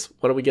kids.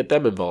 Why don't we get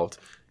them involved?"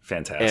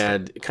 Fantastic.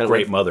 And kind of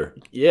great mother.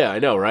 Yeah, I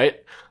know,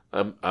 right?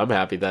 I'm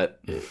happy that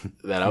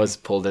I was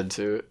pulled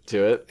into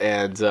it,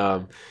 and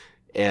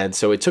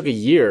so it took a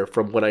year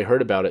from when I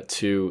heard about it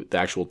to the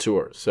actual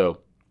tour. So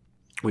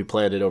we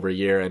planned it over a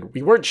year, and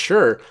we weren't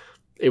sure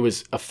it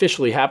was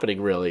officially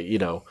happening, really,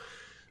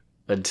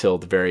 until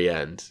the very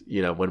end.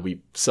 When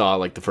we saw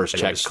like the first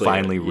check, it was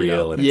finally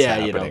real, and it's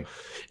happening.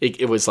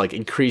 It was like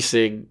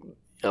increasing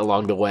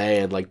along the way,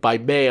 and like by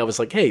May I was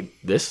like, hey,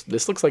 this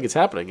looks like it's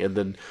happening. And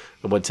then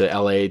I went to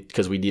LA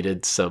because we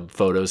needed some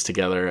photos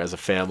together as a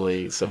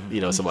family, some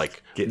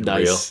like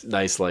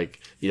nice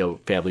like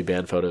family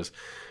band photos.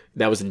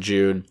 And that was in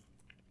June,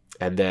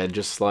 and then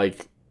just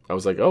like I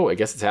was like, oh, I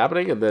guess it's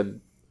happening. And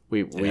then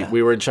We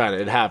were in China.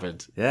 It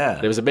happened. Yeah.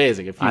 It was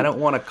amazing. If you, I don't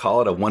want to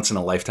call it a once in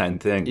a lifetime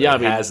thing. But Yeah, I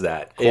it mean, has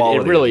that it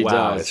quality. really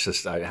wow, does. It's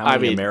just how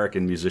many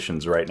American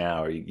musicians right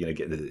now are you going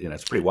to get?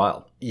 It's pretty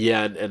wild.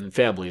 Yeah, and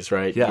families,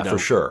 right? Yeah, for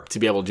sure. To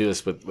be able to do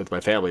this with my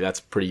family, that's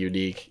pretty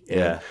unique.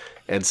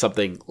 And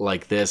something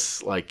like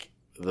this, like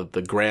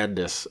the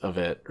grandness of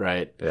it,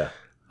 right? Yeah.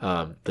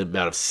 The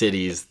amount of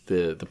cities,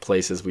 the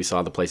places we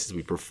saw, the places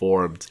we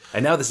performed.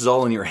 And now this is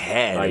all in your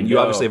head, and you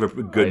obviously have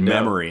a good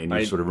memory, and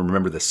you sort of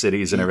remember the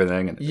cities and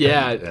everything. And,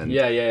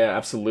 yeah,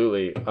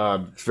 absolutely.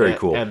 It's very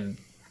cool. And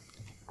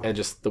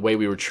just the way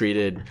we were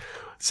treated.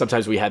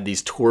 Sometimes we had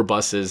these tour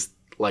buses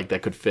like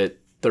that could fit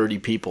 30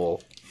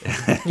 people,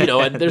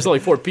 and there's only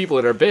 4 people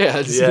in our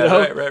bands.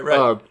 Yeah,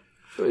 right.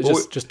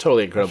 Just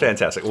totally incredible.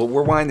 Fantastic. Well,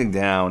 we're winding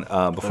down.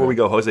 Before we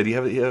go, Jose, do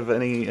you have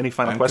any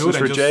final questions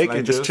for Jake?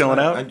 And just chilling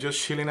out? I'm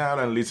just chilling out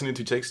and listening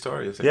to Jake's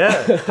stories.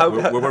 Yeah.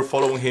 We were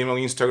following him on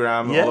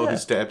Instagram, all of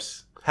his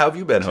steps. How have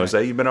you been,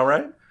 Jose? You been all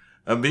right?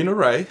 I'm being all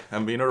right.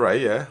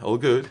 Yeah. All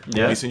good.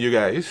 Yeah. Missing you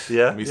guys.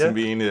 Yeah. Missing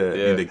being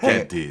in the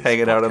Get This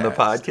hanging out on the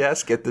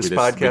podcast. Get This with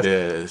podcast.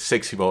 With the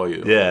sexy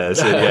boy. Yeah,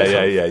 that's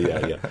it.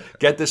 Yeah.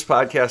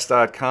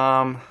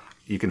 GetThisPodcast.com.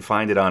 You can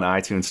find it on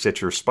iTunes,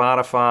 Stitcher,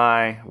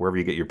 Spotify, wherever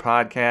you get your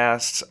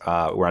podcasts.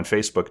 We're on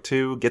Facebook,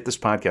 too.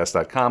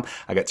 GetThisPodcast.com.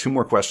 I got 2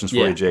 more questions for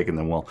you, Jake, and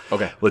then we'll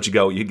let you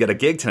go. You get a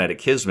gig tonight at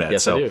Kismet.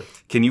 Yes, so I do.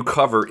 Can you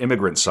cover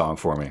Immigrant Song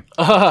for me?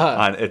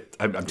 I'm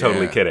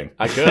totally kidding.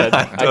 I could.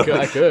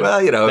 I could.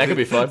 Well, that could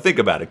be fun. Think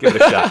about it. Give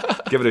it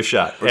a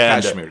shot. Or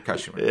Kashmir.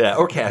 Yeah,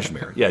 or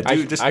Kashmir. Yeah,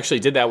 I actually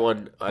did that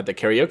one at the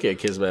karaoke at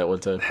Kismet at one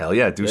time. Hell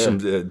yeah. Do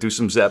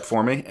some Zepp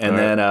for me, and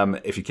then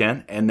if you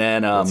can. And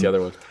then what's the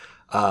other one?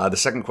 The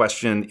second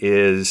question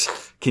is,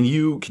 can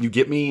you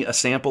get me a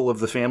sample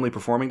of the family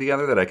performing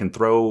together that I can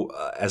throw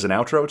as an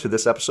outro to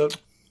this episode?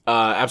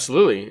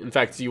 Absolutely. In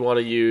fact, do you want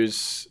to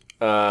use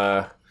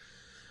that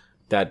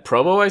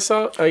promo I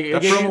saw?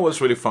 That promo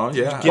was really fun.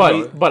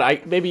 Yeah, but I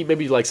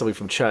maybe like something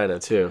from China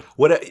too.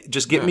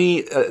 Just get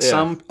me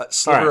some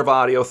sliver of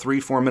audio,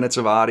 3-4 minutes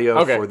of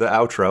audio for the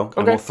outro,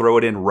 and we'll throw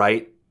it in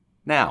right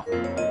now.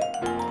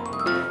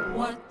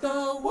 What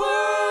the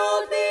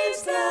world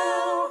needs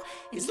now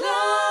is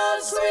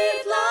love,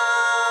 sweet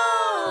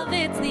love.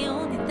 It's the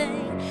only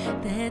thing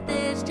that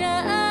there's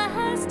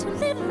just to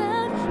live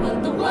love.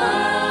 What the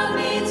world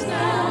needs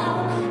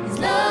now is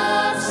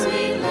love,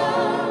 sweet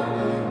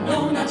love.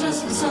 No, not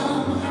just for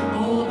some,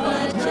 oh,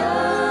 but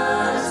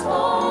just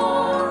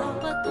for.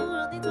 What the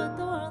world needs, what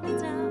the world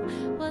needs now.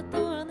 What the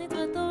world needs,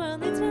 what the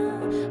world needs now.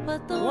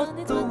 What the world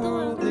needs, what the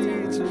world needs now. What the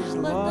world needs, what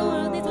the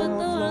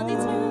world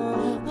needs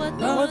now. What the world needs, what the world needs now. What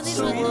the world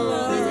needs, what the world needs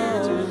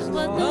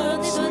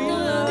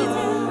now.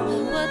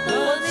 What the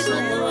world needs, what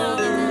the world needs now.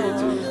 What the world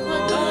needs,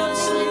 what the world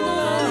needs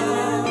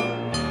now.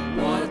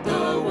 What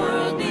the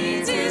world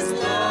needs is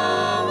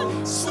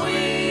love,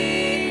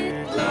 sweet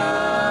love.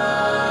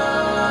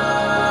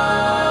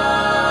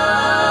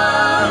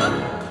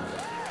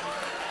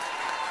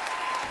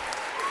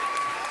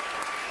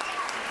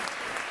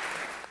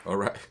 All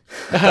right.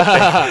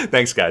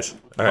 Thanks, guys.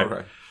 All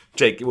right.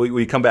 Jake, will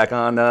you come back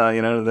on,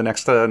 the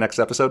next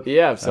episode?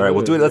 Yeah, absolutely. All right,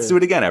 we'll do it. Let's do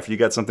it again after you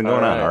got something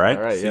going on. All right.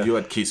 All right. See you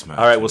at Kismet.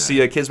 All right, we'll see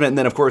you at Kismet, and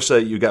then of course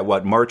you got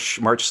what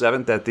March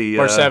 7th at the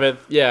March 7th.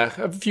 Yeah,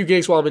 a few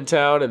gigs while I'm in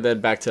town, and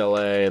then back to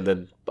LA, and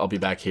then I'll be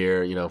back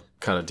here.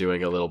 Kind of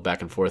doing a little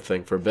back and forth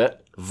thing for a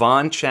bit.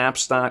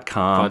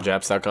 VonChaps.com.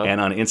 VonChaps.com.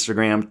 And on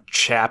Instagram,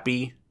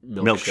 Chappy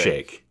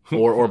Milkshake.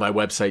 or my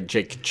website,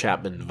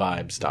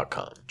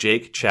 JakeChapmanVibes.com.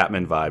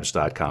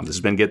 JakeChapmanVibes.com. This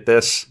has been Get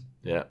This.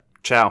 Yeah.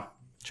 Ciao.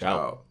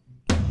 Ciao.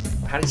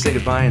 How do you say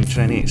goodbye in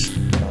Chinese?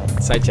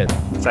 再见.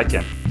 再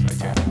见.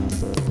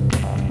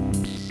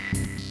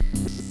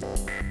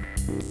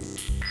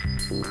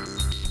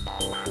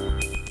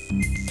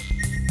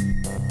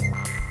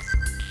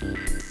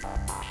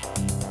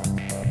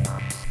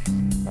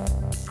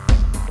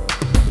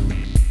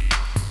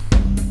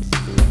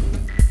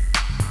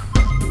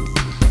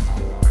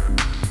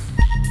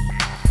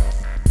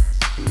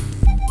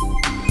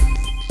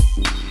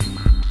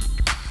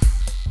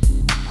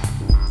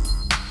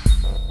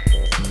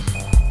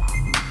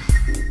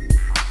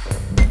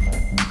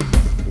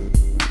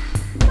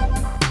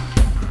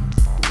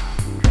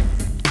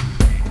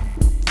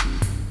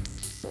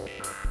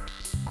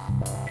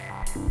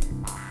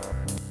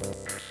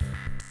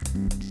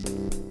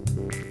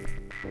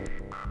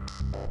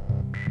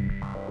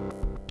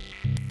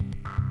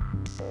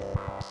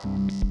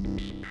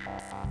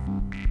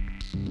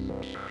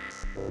 Thank you.